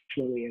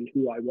in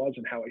who I was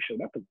and how I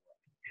showed up in the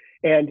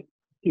world. And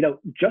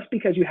just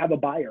because you have a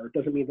buyer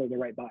doesn't mean they're the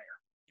right buyer.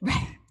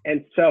 Right.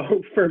 And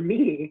so for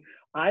me,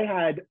 I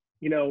had,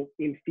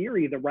 in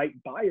theory, the right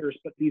buyers,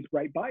 but these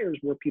right buyers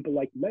were people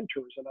like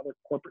mentors and other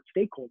corporate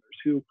stakeholders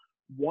who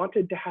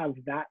wanted to have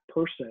that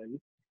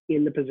person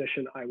in the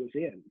position I was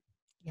in.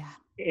 Yeah.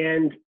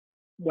 And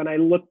when I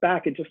look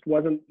back, it just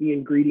wasn't the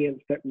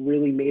ingredients that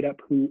really made up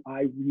who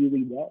I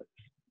really was.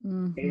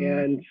 Mm-hmm.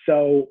 And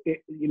so,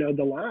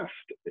 the last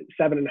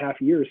 7.5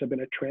 years have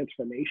been a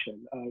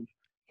transformation of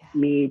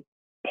me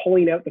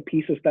pulling out the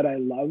pieces that I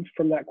loved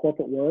from that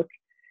corporate work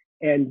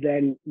and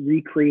then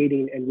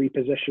recreating and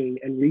repositioning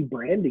and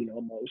rebranding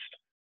almost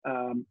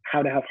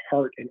how to have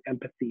heart and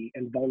empathy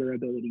and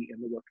vulnerability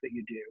in the work that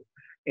you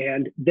do.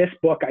 And this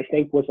book, I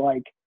think, was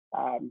like,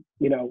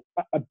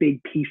 a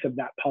big piece of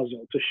that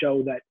puzzle to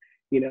show that,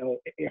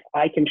 if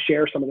I can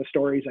share some of the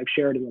stories I've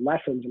shared in the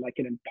lessons and I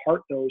can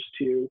impart those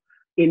to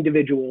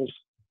individuals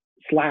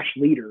 /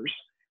 leaders,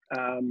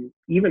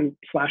 even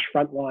 /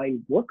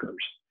 frontline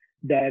workers,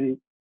 then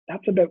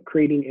that's about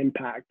creating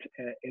impact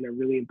in a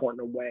really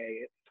important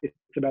way. It's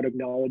about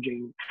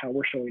acknowledging how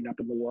we're showing up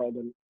in the world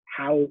and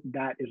how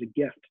that is a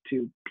gift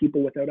to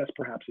people without us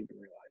perhaps even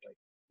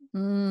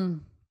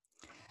realizing.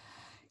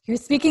 You're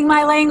speaking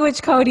my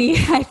language, Cody.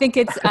 I think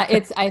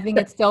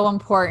it's so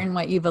important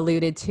what you've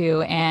alluded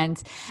to,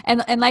 and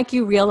like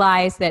you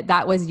realize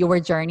that was your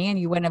journey, and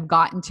you wouldn't have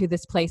gotten to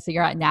this place that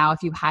you're at now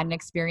if you hadn't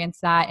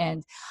experienced that.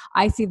 And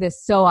I see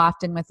this so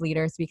often with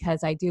leaders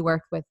because I do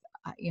work with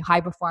high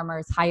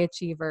performers, high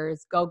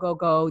achievers,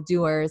 go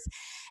doers.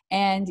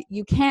 And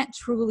you can't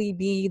truly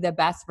be the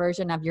best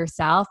version of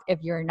yourself if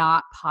you're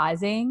not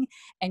pausing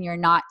and you're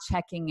not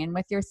checking in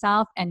with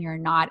yourself and you're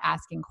not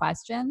asking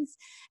questions.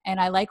 And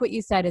I like what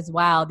you said as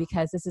well,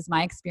 because this is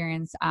my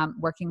experience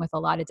working with a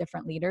lot of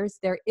different leaders.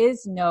 There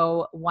is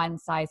no one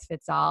size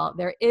fits all.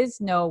 There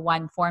is no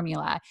one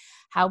formula.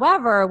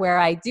 However, where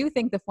I do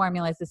think the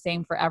formula is the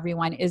same for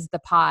everyone is the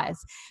pause.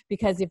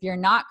 Because if you're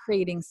not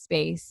creating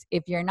space,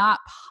 if you're not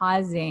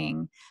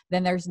pausing,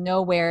 then there's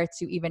nowhere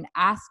to even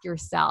ask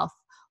yourself,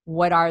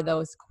 what are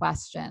those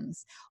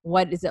questions?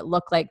 What does it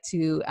look like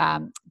to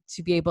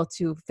be able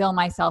to fill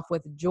myself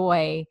with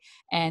joy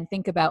and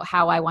think about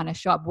how I want to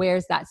show up?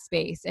 Where's that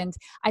space? And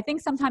I think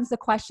sometimes the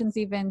questions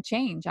even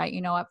change.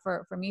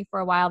 For me, for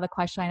a while, the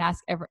question I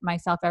ask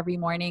myself every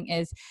morning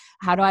is,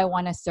 how do I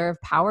want to serve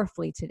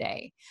powerfully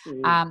today?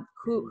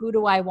 Who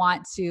do I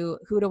want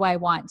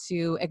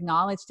to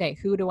acknowledge today?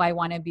 Who do I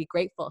want to be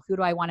grateful? Who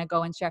do I want to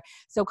go and share?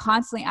 So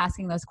constantly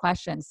asking those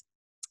questions.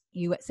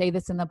 You say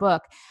this in the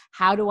book.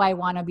 How do I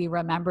want to be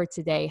remembered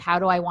today? How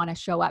do I want to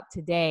show up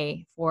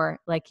today for,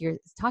 like you're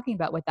talking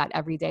about, with that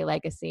everyday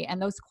legacy?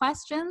 And those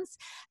questions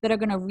that are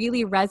going to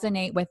really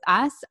resonate with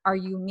us are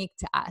unique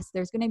to us.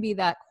 There's going to be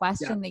that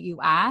question that you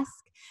ask.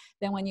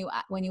 Then when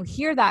you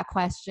hear that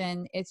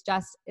question, it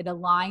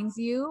aligns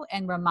you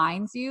and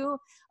reminds you,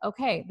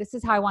 okay, this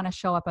is how I want to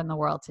show up in the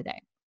world today.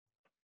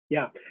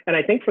 Yeah. And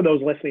I think for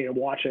those listening and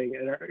watching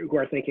who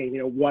are thinking,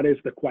 what is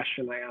the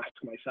question I ask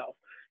myself,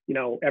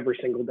 every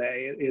single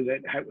day? Is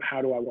it,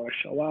 how do I want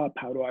to show up?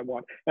 How do I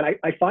want, and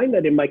I find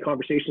that in my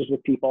conversations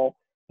with people,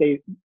 they,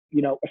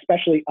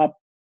 especially up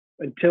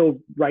until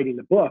writing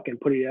the book and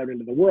putting it out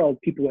into the world,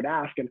 people would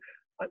ask, and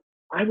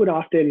I would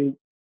often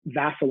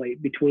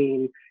vacillate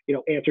between,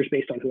 answers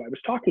based on who I was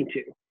talking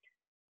to.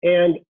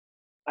 And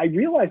I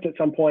realized at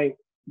some point,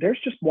 there's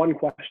just one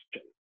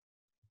question.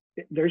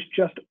 There's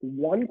just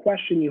one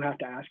question you have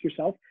to ask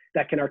yourself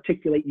that can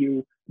articulate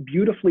you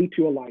beautifully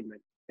to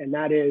alignment. And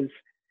that is,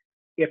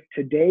 if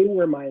today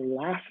were my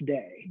last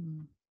day,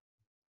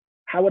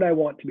 how would I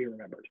want to be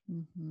remembered?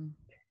 Mm-hmm.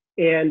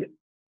 And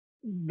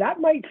that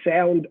might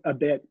sound a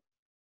bit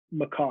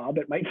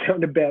macabre. It might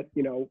sound a bit,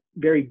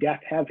 very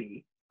death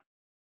heavy.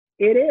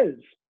 It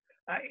is.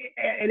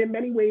 And in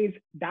many ways,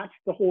 that's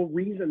the whole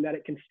reason that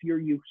it can steer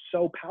you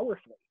so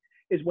powerfully,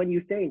 is when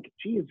you think,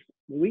 geez,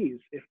 Louise,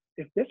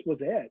 if this was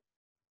it,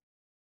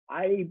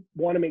 I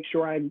want to make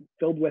sure I'm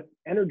filled with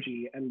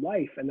energy and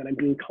life, and that I'm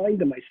being kind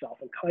to myself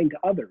and kind to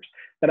others,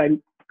 that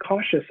I'm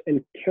cautious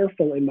and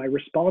careful in my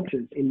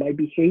responses, in my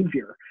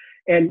behavior.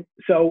 And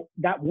so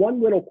that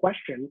one little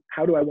question,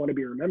 how do I want to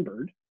be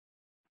remembered,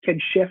 can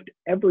shift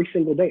every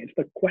single day. It's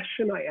the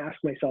question I ask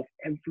myself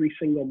every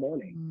single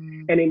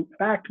morning. And in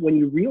fact, when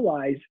you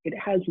realize it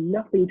has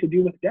nothing to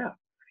do with death.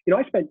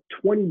 I spent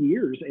 20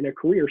 years in a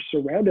career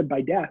surrounded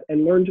by death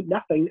and learned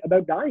nothing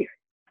about dying.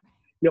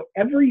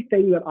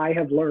 Everything that I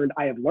have learned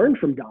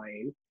from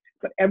dying,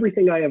 but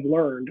everything I have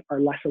learned are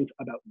lessons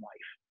about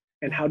life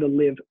and how to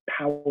live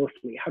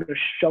powerfully, how to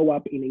show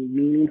up in a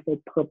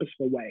meaningful,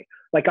 purposeful way.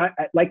 Like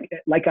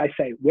I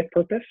say, with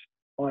purpose,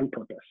 on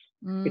purpose.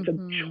 Mm-hmm. It's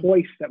a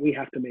choice that we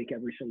have to make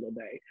every single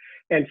day.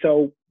 And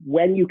so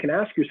when you can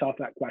ask yourself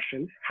that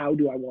question, how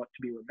do I want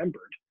to be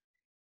remembered?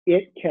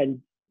 It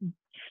can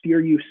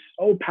steer you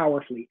so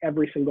powerfully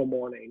every single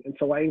morning. And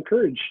so I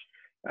encourage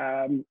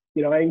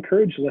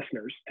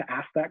listeners to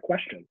ask that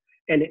question,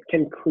 and it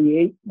can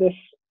create this,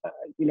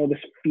 this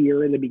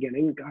fear in the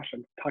beginning. Gosh,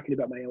 I'm talking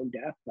about my own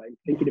death. I'm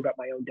thinking about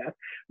my own death.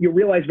 You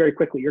realize very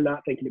quickly you're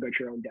not thinking about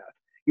your own death.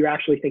 You're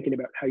actually thinking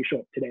about how you show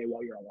up today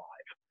while you're alive.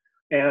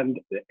 And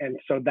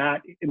so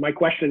that, my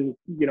question,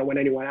 when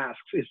anyone asks,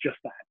 is just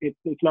that.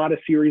 It's not a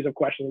series of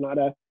questions, not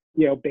a,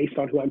 based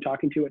on who I'm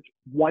talking to. It's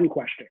one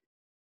question.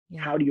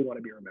 Yeah. How do you want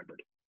to be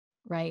remembered?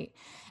 Right.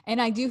 And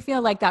I do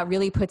feel like that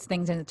really puts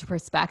things into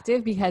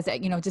perspective because,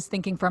 just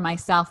thinking for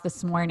myself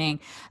this morning,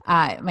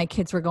 my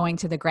kids were going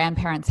to the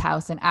grandparents'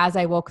 house. And as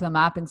I woke them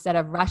up, instead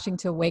of rushing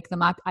to wake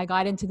them up, I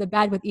got into the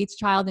bed with each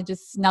child and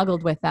just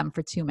snuggled with them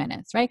for 2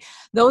 minutes, right?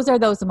 Those are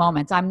those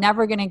moments. I'm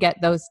never going to get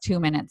those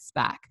 2 minutes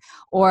back.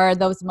 Or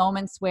those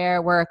moments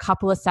where we're a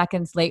couple of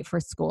seconds late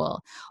for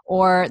school.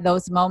 Or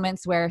those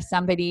moments where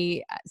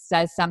somebody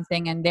says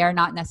something and they're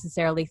not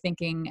necessarily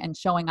thinking and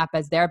showing up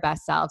as their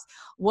best selves.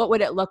 What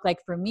would it look like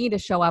for me to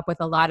show up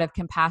with a lot of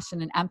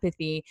compassion and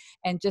empathy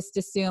and just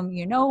assume,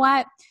 you know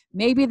what,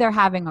 maybe they're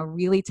having a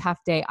really tough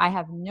day. I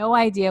have no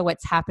idea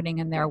what's happening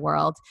in their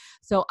world.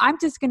 So I'm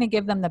just going to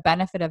give them the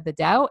benefit of the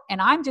doubt.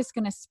 And I'm just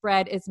going to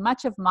spread as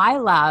much of my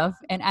love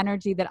and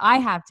energy that I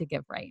have to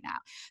give right now.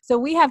 So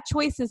we have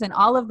choices in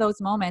all of those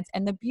moments.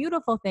 And the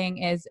beautiful thing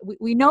is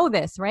we know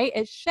this, right?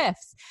 It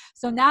shifts.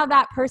 So now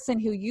that person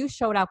who you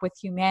showed up with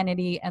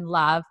humanity and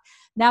love,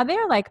 now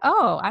they're like,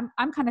 oh,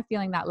 I'm kind of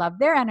feeling that love.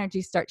 Their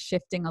energy starts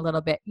shifting a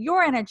little bit.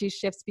 Your energy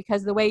shifts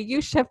because the way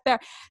you shift there.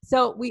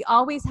 So we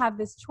always have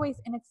this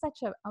choice. And it's such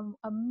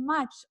a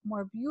much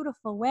more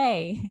beautiful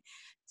way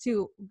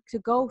to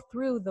go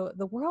through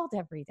the world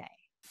every day.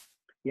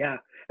 Yeah.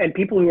 And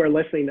people who are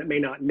listening that may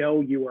not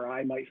know you or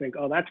I might think,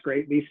 oh, that's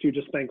great. These two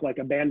just think like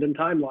abandoned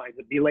timelines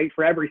and be late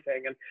for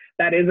everything. And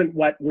that isn't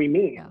what we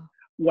mean. Yeah.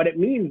 What it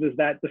means is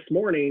that this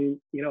morning,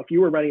 if you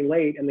were running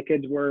late and the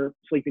kids were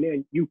sleeping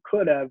in, you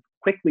could have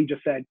quickly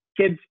just said,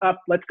 kids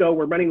up, let's go.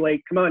 We're running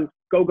late. Come on,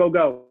 go, go,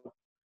 go.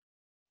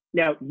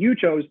 Now you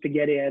chose to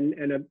get in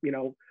and,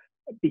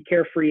 be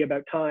carefree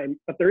about time,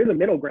 but there is a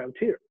middle ground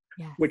too,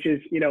 yes. Which is,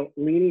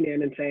 leaning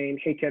in and saying,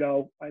 hey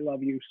kiddo, I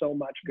love you so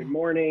much. Good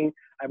morning.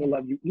 I will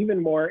love you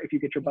even more if you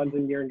get your buns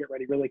in gear and get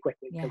ready really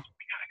quickly because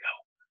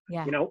we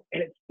gotta go,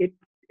 and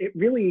it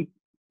really,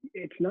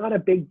 it's not a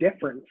big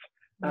difference.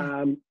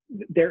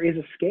 There is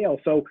a scale.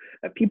 So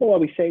people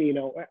always say,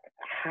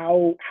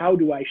 how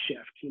do I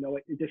shift?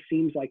 It just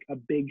seems like a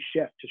big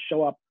shift to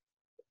show up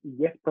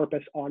with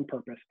purpose, on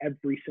purpose,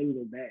 every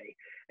single day.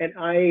 And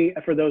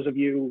for those of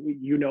you,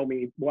 know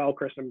me well,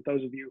 Kristen,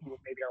 those of you who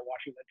maybe are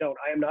watching that don't,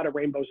 I am not a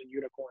rainbows and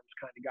unicorns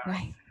kind of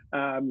guy.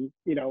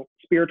 Right.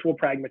 Spiritual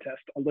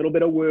pragmatist, a little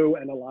bit of woo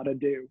and a lot of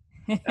do.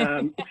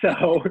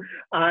 So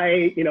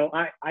I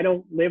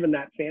don't live in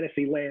that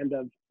fantasy land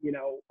of,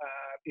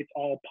 it's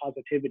all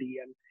positivity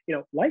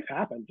and, life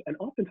happens. And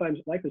oftentimes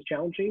life is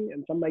challenging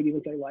and some might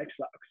even say life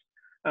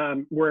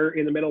sucks. We're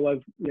in the middle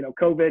of,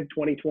 COVID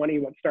 2020,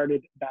 what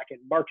started back in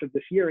March of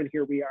this year. And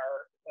here we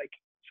are like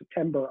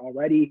September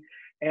already.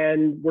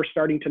 And we're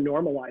starting to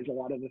normalize a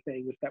lot of the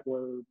things that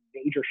were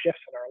major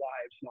shifts in our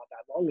lives not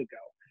that long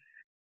ago.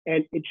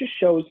 And it just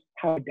shows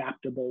how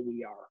adaptable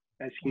we are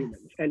as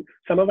humans. Yes. And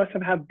some of us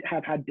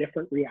have had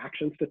different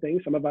reactions to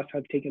things. Some of us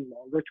have taken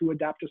longer to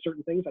adapt to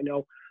certain things. I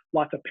know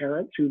lots of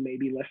parents who may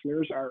be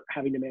listeners are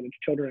having to manage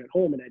children at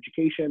home and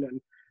education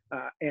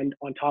and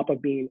on top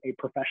of being a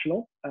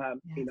professional,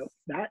 yes.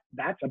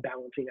 That's a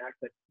balancing act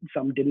that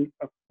some didn't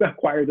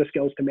acquire the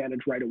skills to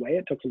manage right away.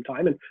 It took some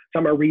time and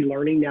some are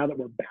relearning now that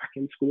we're back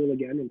in school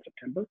again in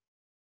September.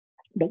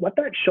 But what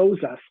that shows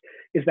us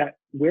is that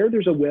where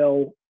there's a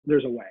will,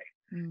 there's a way.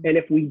 And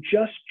if we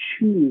just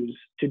choose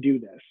to do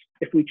this,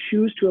 if we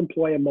choose to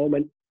employ a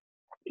moment,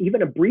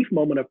 even a brief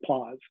moment of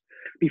pause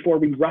before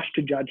we rush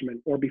to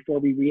judgment or before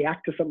we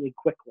react to something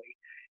quickly,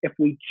 if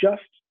we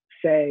just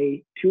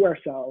say to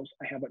ourselves,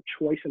 I have a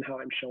choice in how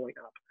I'm showing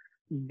up,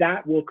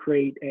 that will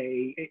create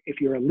if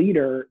you're a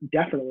leader,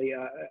 definitely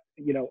a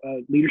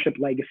leadership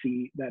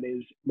legacy that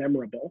is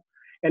memorable.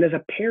 And as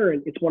a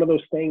parent, it's one of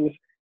those things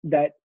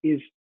that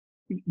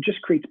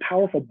just creates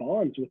powerful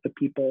bonds with the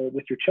people,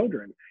 with your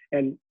children.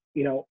 And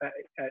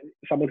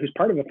someone who's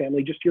part of a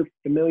family, just your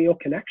familial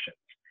connections.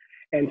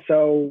 And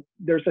so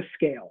there's a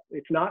scale.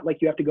 It's not like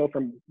you have to go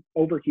from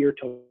over here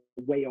to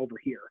way over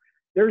here.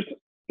 There's,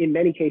 in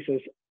many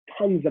cases,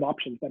 tons of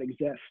options that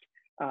exist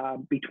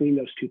between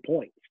those 2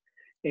 points.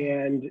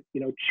 And,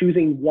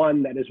 choosing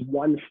one that is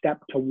one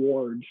step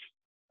towards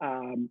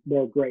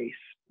more grace,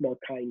 more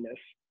kindness,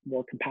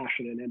 more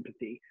compassion and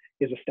empathy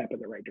is a step in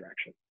the right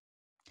direction.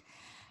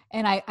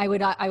 And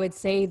I would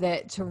say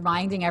that to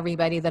reminding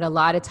everybody that a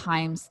lot of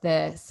times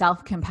the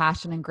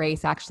self-compassion and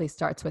grace actually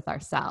starts with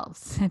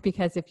ourselves,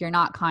 because if you're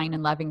not kind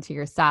and loving to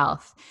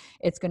yourself,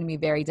 it's going to be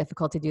very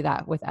difficult to do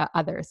that with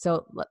others.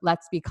 So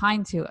let's be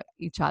kind to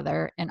each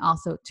other and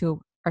also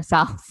to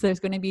ourselves. There's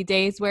going to be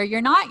days where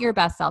you're not your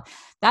best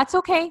self. That's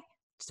okay.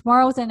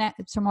 tomorrow's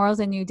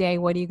a new day.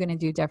 What are you going to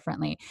do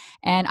differently?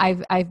 And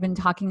I've been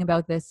talking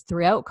about this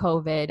throughout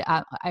COVID.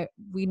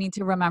 We need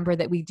to remember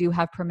that we do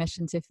have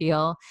permission to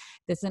feel.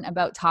 This isn't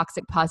about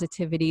toxic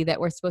positivity, that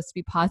we're supposed to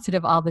be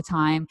positive all the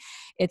time.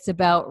 It's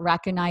about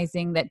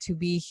recognizing that to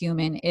be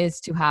human is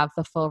to have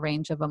the full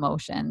range of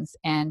emotions.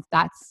 And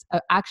that's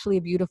actually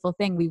a beautiful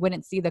thing. We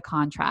wouldn't see the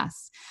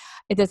contrasts.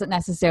 It doesn't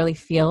necessarily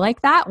feel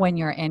like that when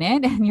you're in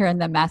it and you're in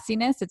the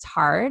messiness. It's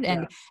hard.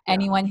 And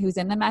anyone who's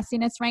in the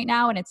messiness right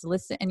now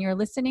and you're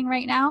listening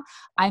right now,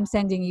 I'm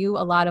sending you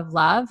a lot of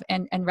love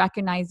and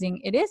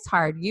recognizing it is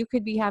hard. You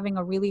could be having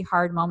a really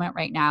hard moment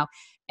right now,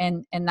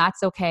 and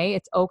that's okay.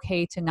 It's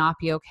okay to not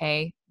be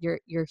okay.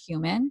 You're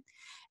human.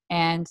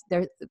 And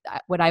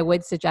what I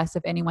would suggest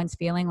if anyone's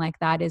feeling like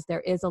that is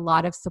there is a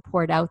lot of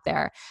support out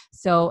there.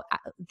 So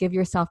give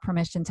yourself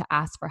permission to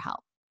ask for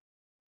help.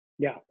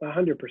 Yeah,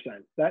 100%.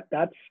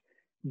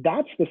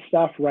 That's the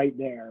stuff right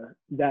there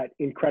that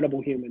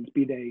incredible humans,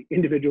 be they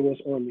individuals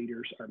or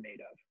leaders, are made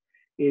of,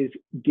 is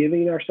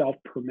giving ourselves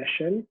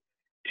permission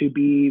to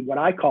be what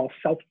I call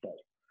selfful.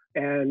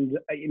 And,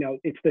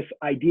 it's this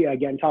idea,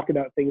 again, talk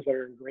about things that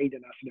are ingrained in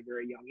us at a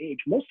very young age.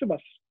 Most of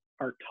us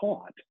are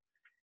taught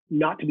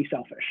not to be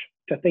selfish,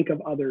 to think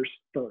of others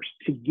first,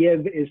 to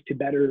give is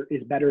better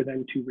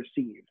than to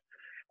receive.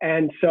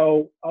 And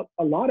so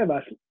a lot of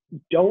us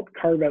don't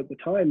carve out the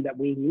time that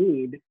we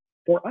need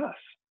for us.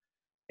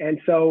 And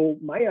so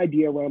my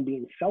idea around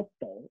being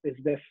selfful is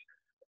this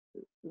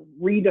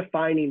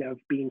redefining of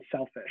being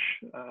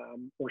selfish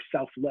or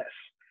selfless.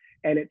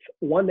 And it's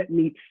one that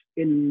meets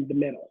in the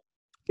middle.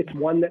 It's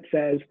one that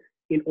says,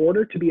 in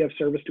order to be of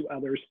service to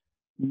others,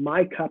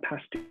 my cup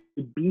has to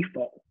be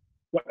full.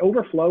 What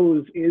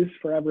overflows is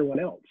for everyone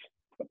else,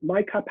 but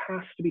my cup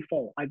has to be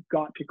full. I've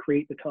got to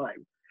create the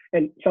time.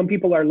 And some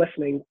people are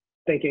listening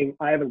thinking,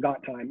 I haven't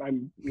got time.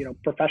 I'm,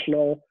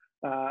 professional.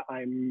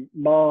 I'm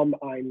mom.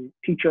 I'm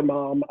teacher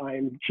mom.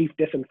 I'm chief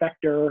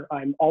disinfector.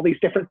 I'm all these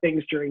different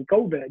things during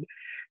COVID.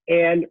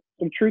 And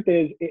the truth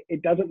is,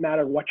 it doesn't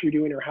matter what you're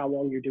doing or how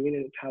long you're doing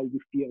it. It's how you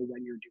feel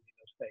when you're doing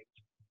those things,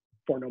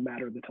 for no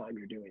matter the time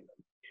you're doing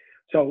them.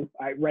 So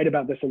I write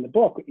about this in the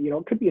book.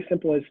 It could be as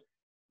simple as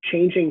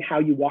changing how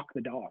you walk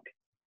the dog.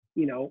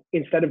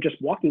 Instead of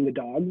just walking the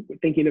dog,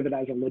 thinking of it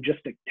as a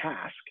logistic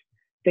task,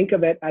 think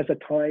of it as a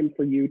time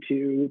for you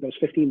to, those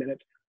 15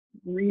 minutes,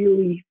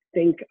 really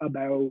think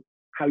about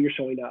how you're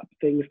showing up,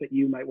 things that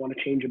you might want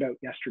to change about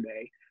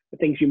yesterday, the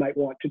things you might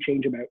want to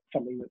change about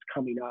something that's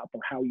coming up or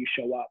how you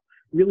show up.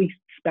 Really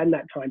spend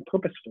that time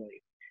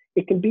purposefully.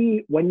 It can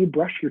be when you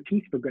brush your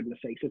teeth, for goodness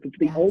sakes. If it's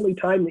the only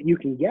time that you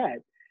can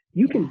get,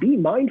 you can be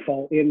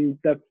mindful in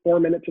the 4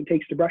 minutes it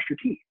takes to brush your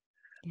teeth.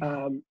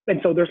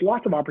 And so there's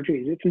lots of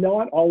opportunities. It's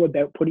not all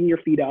about putting your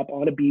feet up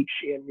on a beach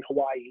in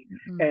Hawaii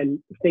and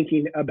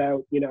thinking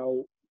about,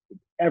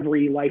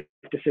 every life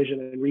decision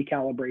and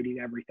recalibrating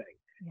everything.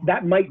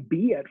 That might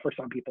be it for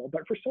some people,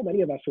 but for so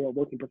many of us who are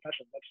working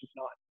professionals, that's just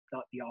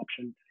not the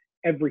option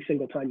every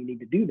single time you need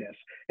to do this.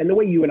 And the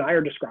way you and I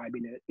are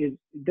describing it is,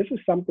 this is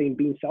something,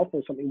 being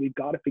selfful, something we've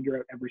got to figure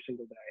out every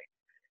single day.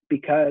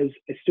 Because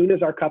as soon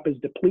as our cup is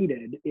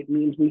depleted, it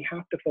means we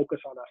have to focus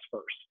on us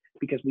first,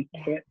 because we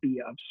can't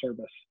be of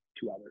service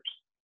to others.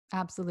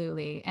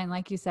 Absolutely. And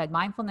like you said,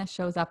 mindfulness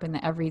shows up in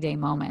the everyday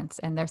moments,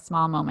 and they're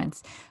small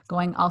moments,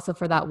 going also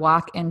for that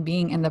walk and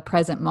being in the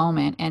present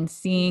moment and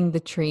seeing the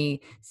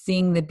tree,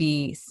 seeing the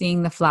bee,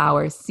 seeing the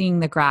flowers, seeing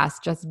the grass,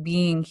 just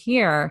being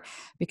here,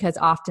 because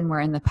often we're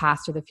in the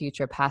past or the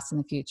future, past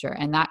and the future.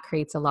 And that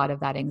creates a lot of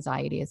that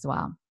anxiety as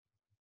well.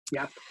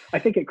 Yeah, I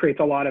think it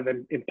creates a lot of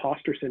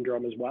imposter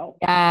syndrome as well.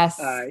 Yes.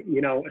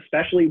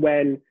 Especially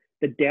when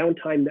the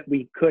downtime that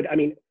we could,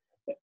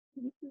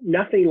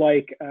 nothing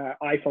like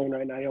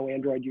iPhone, and I know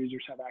Android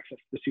users have access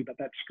to this too, but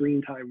that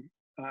screen time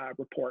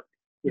report,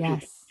 which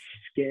is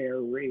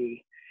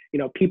scary.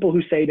 People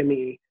who say to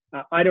me,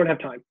 I don't have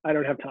time.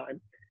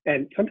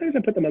 And sometimes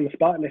I put them on the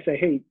spot and I say,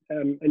 hey,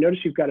 I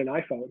noticed you've got an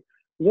iPhone,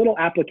 a little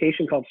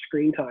application called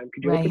Screen Time.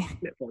 Could you open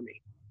it for me?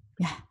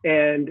 Yeah.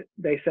 And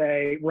they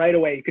say right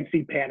away, you can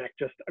see panic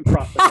just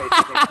across the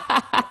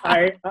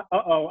face.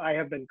 I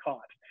have been caught.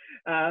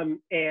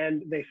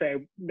 And they say,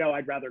 no,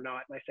 I'd rather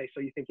not. And I say,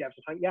 so you think you have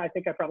some time? Yeah, I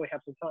think I probably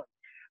have some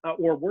time.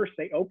 Or worse,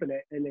 they open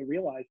it and they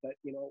realize that,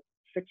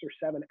 6 or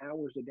 7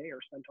 hours a day are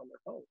spent on their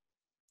phone.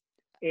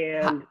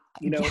 And,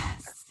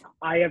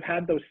 I have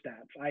had those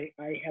stats.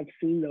 I have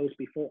seen those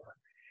before.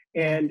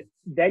 And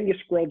then you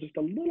scroll just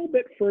a little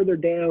bit further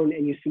down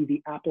and you see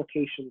the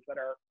applications that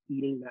are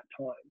eating that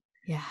time.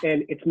 Yeah.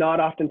 And it's not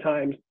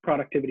oftentimes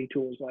productivity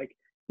tools like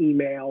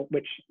email,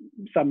 which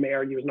some may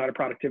argue is not a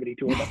productivity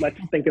tool, but let's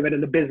think of it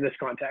in the business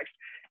context.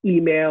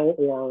 Email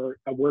or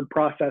a word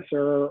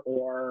processor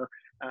or,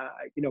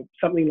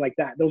 something like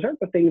that. Those aren't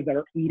the things that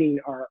are eating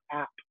our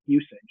app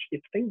usage.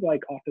 It's things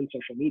like often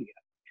social media.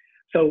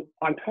 So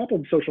on top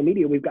of social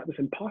media, we've got this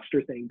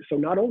imposter thing. So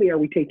not only are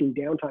we taking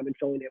downtime and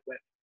filling it with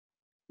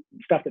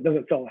stuff that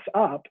doesn't fill us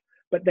up,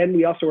 but then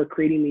we also are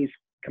creating these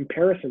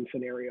comparison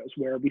scenarios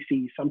where we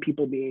see some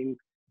people being,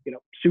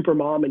 super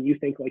mom and you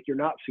think like you're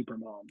not super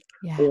mom,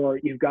 or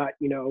you've got,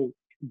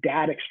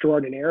 dad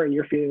extraordinaire and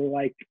you're feeling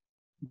like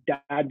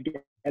dad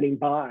getting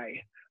by.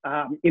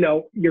 You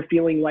know, you're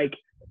feeling like,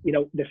 you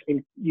know,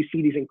 you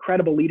see these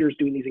incredible leaders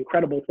doing these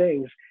incredible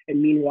things.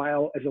 And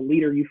meanwhile, as a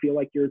leader, you feel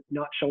like you're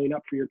not showing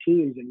up for your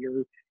teams and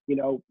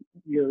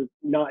you're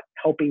not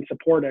helping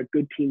support a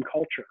good team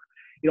culture.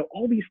 You know,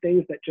 all these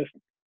things that just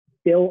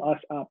fill us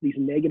up, these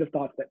negative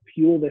thoughts that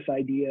fuel this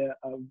idea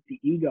of the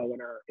ego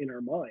in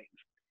our minds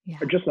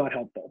are just not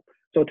helpful.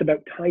 So it's about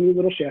tiny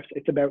little shifts.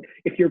 It's about,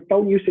 if your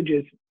phone usage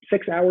is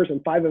 6 hours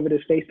and 5 of it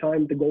is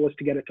FaceTime, the goal is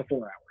to get it to 4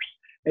 hours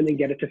and then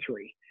get it to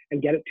 3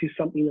 and get it to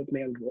something that's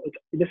manageable.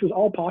 This is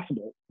all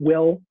possible.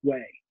 Will,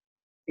 way.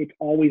 It's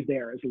always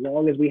there. As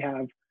long as we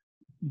have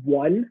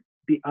one,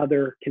 the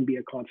other can be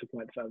a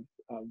consequence of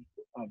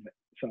it.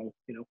 So,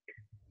 you know,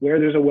 where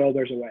there's a will,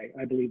 there's a way.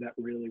 I believe that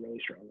really, really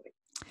strongly.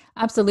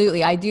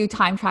 Absolutely. I do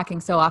time tracking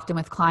so often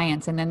with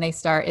clients, and then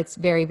it's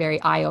very,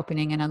 very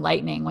eye-opening and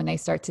enlightening when they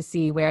start to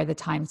see where the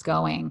time's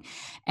going.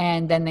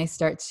 And then they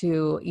start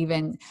to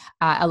even,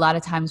 a lot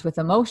of times with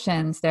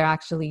emotions, they're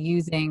actually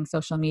using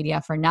social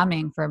media for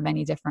numbing for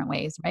many different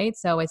ways, right?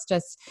 So it's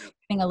just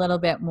getting a little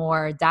bit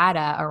more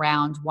data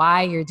around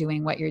why you're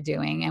doing what you're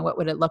doing and what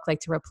would it look like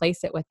to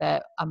replace it with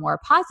a more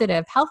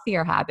positive,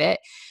 healthier habit.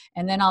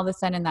 And then all of a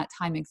sudden that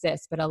time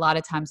exists. But a lot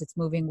of times it's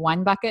moving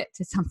one bucket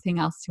to something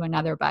else to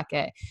another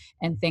bucket,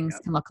 and things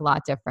can look a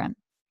lot different.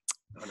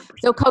 100%.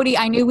 So Cody,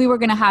 I knew we were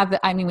going to have,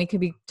 we could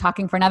be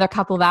talking for another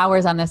couple of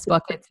hours on this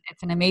book.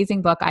 It's an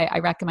amazing book. I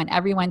recommend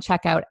everyone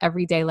check out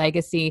Everyday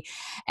Legacy.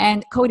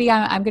 And Cody,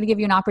 I'm going to give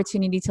you an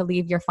opportunity to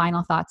leave your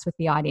final thoughts with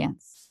the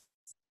audience.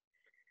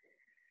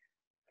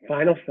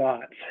 Final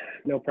thoughts.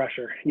 No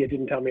pressure. You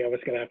didn't tell me I was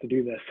going to have to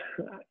do this.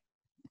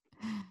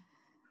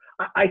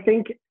 I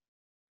think,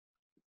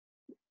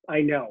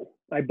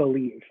 I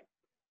believe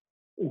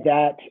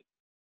that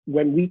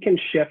when we can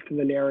shift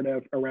the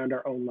narrative around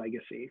our own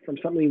legacy from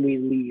something we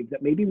leave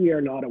that maybe we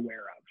are not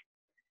aware of,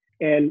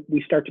 and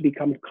we start to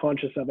become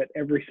conscious of it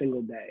every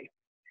single day,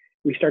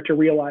 we start to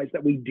realize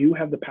that we do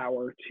have the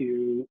power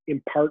to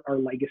impart our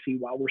legacy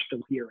while we're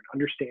still here and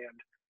understand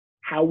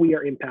how we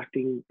are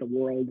impacting the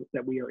world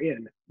that we are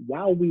in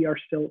while we are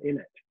still in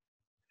it.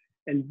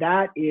 And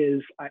that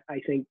is, I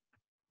think,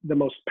 the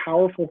most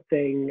powerful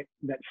thing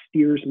that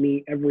steers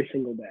me every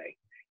single day.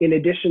 In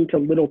addition to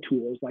little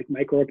tools like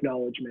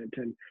micro-acknowledgement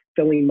and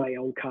filling my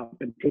own cup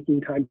and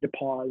taking time to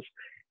pause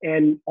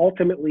and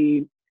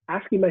ultimately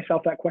asking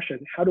myself that question,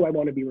 how do I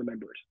want to be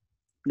remembered?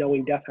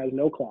 Knowing death has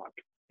no clock.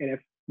 And if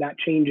that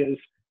changes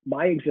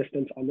my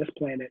existence on this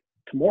planet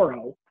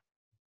tomorrow,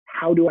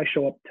 how do I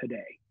show up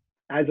today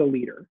as a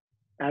leader,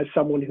 as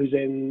someone who's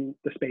in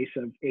the space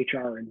of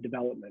HR and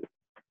development,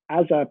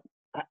 as a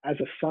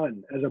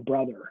son, as a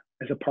brother,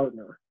 as a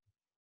partner?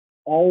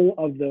 All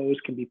of those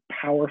can be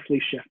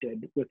powerfully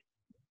shifted with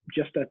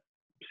just a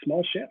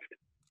small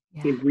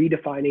shift in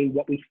redefining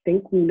what we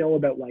think we know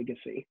about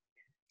legacy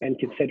and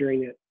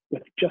considering it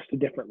with just a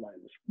different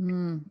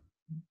lens.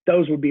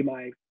 Those would be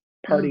my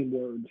parting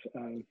words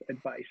of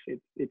advice.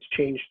 It's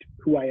changed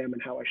who I am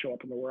and how I show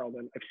up in the world,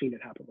 and I've seen it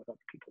happen with other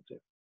people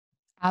too.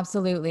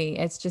 Absolutely.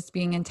 It's just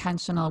being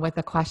intentional with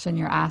the question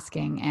you're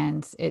asking.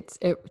 And it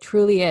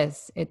truly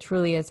is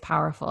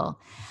powerful.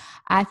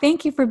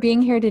 Thank you for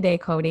being here today,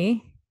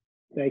 Cody.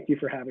 Thank you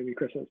for having me,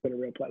 Kristen. It's been a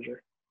real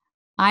pleasure.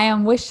 I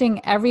am wishing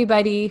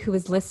everybody who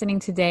is listening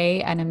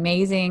today an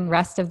amazing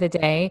rest of the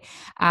day.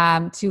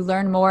 To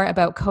learn more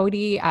about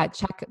Cody,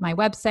 check my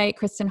website,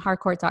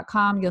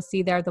 KristenHarcourt.com. You'll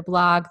see there the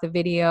blog, the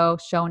video,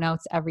 show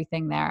notes,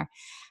 everything there.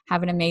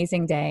 Have an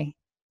amazing day.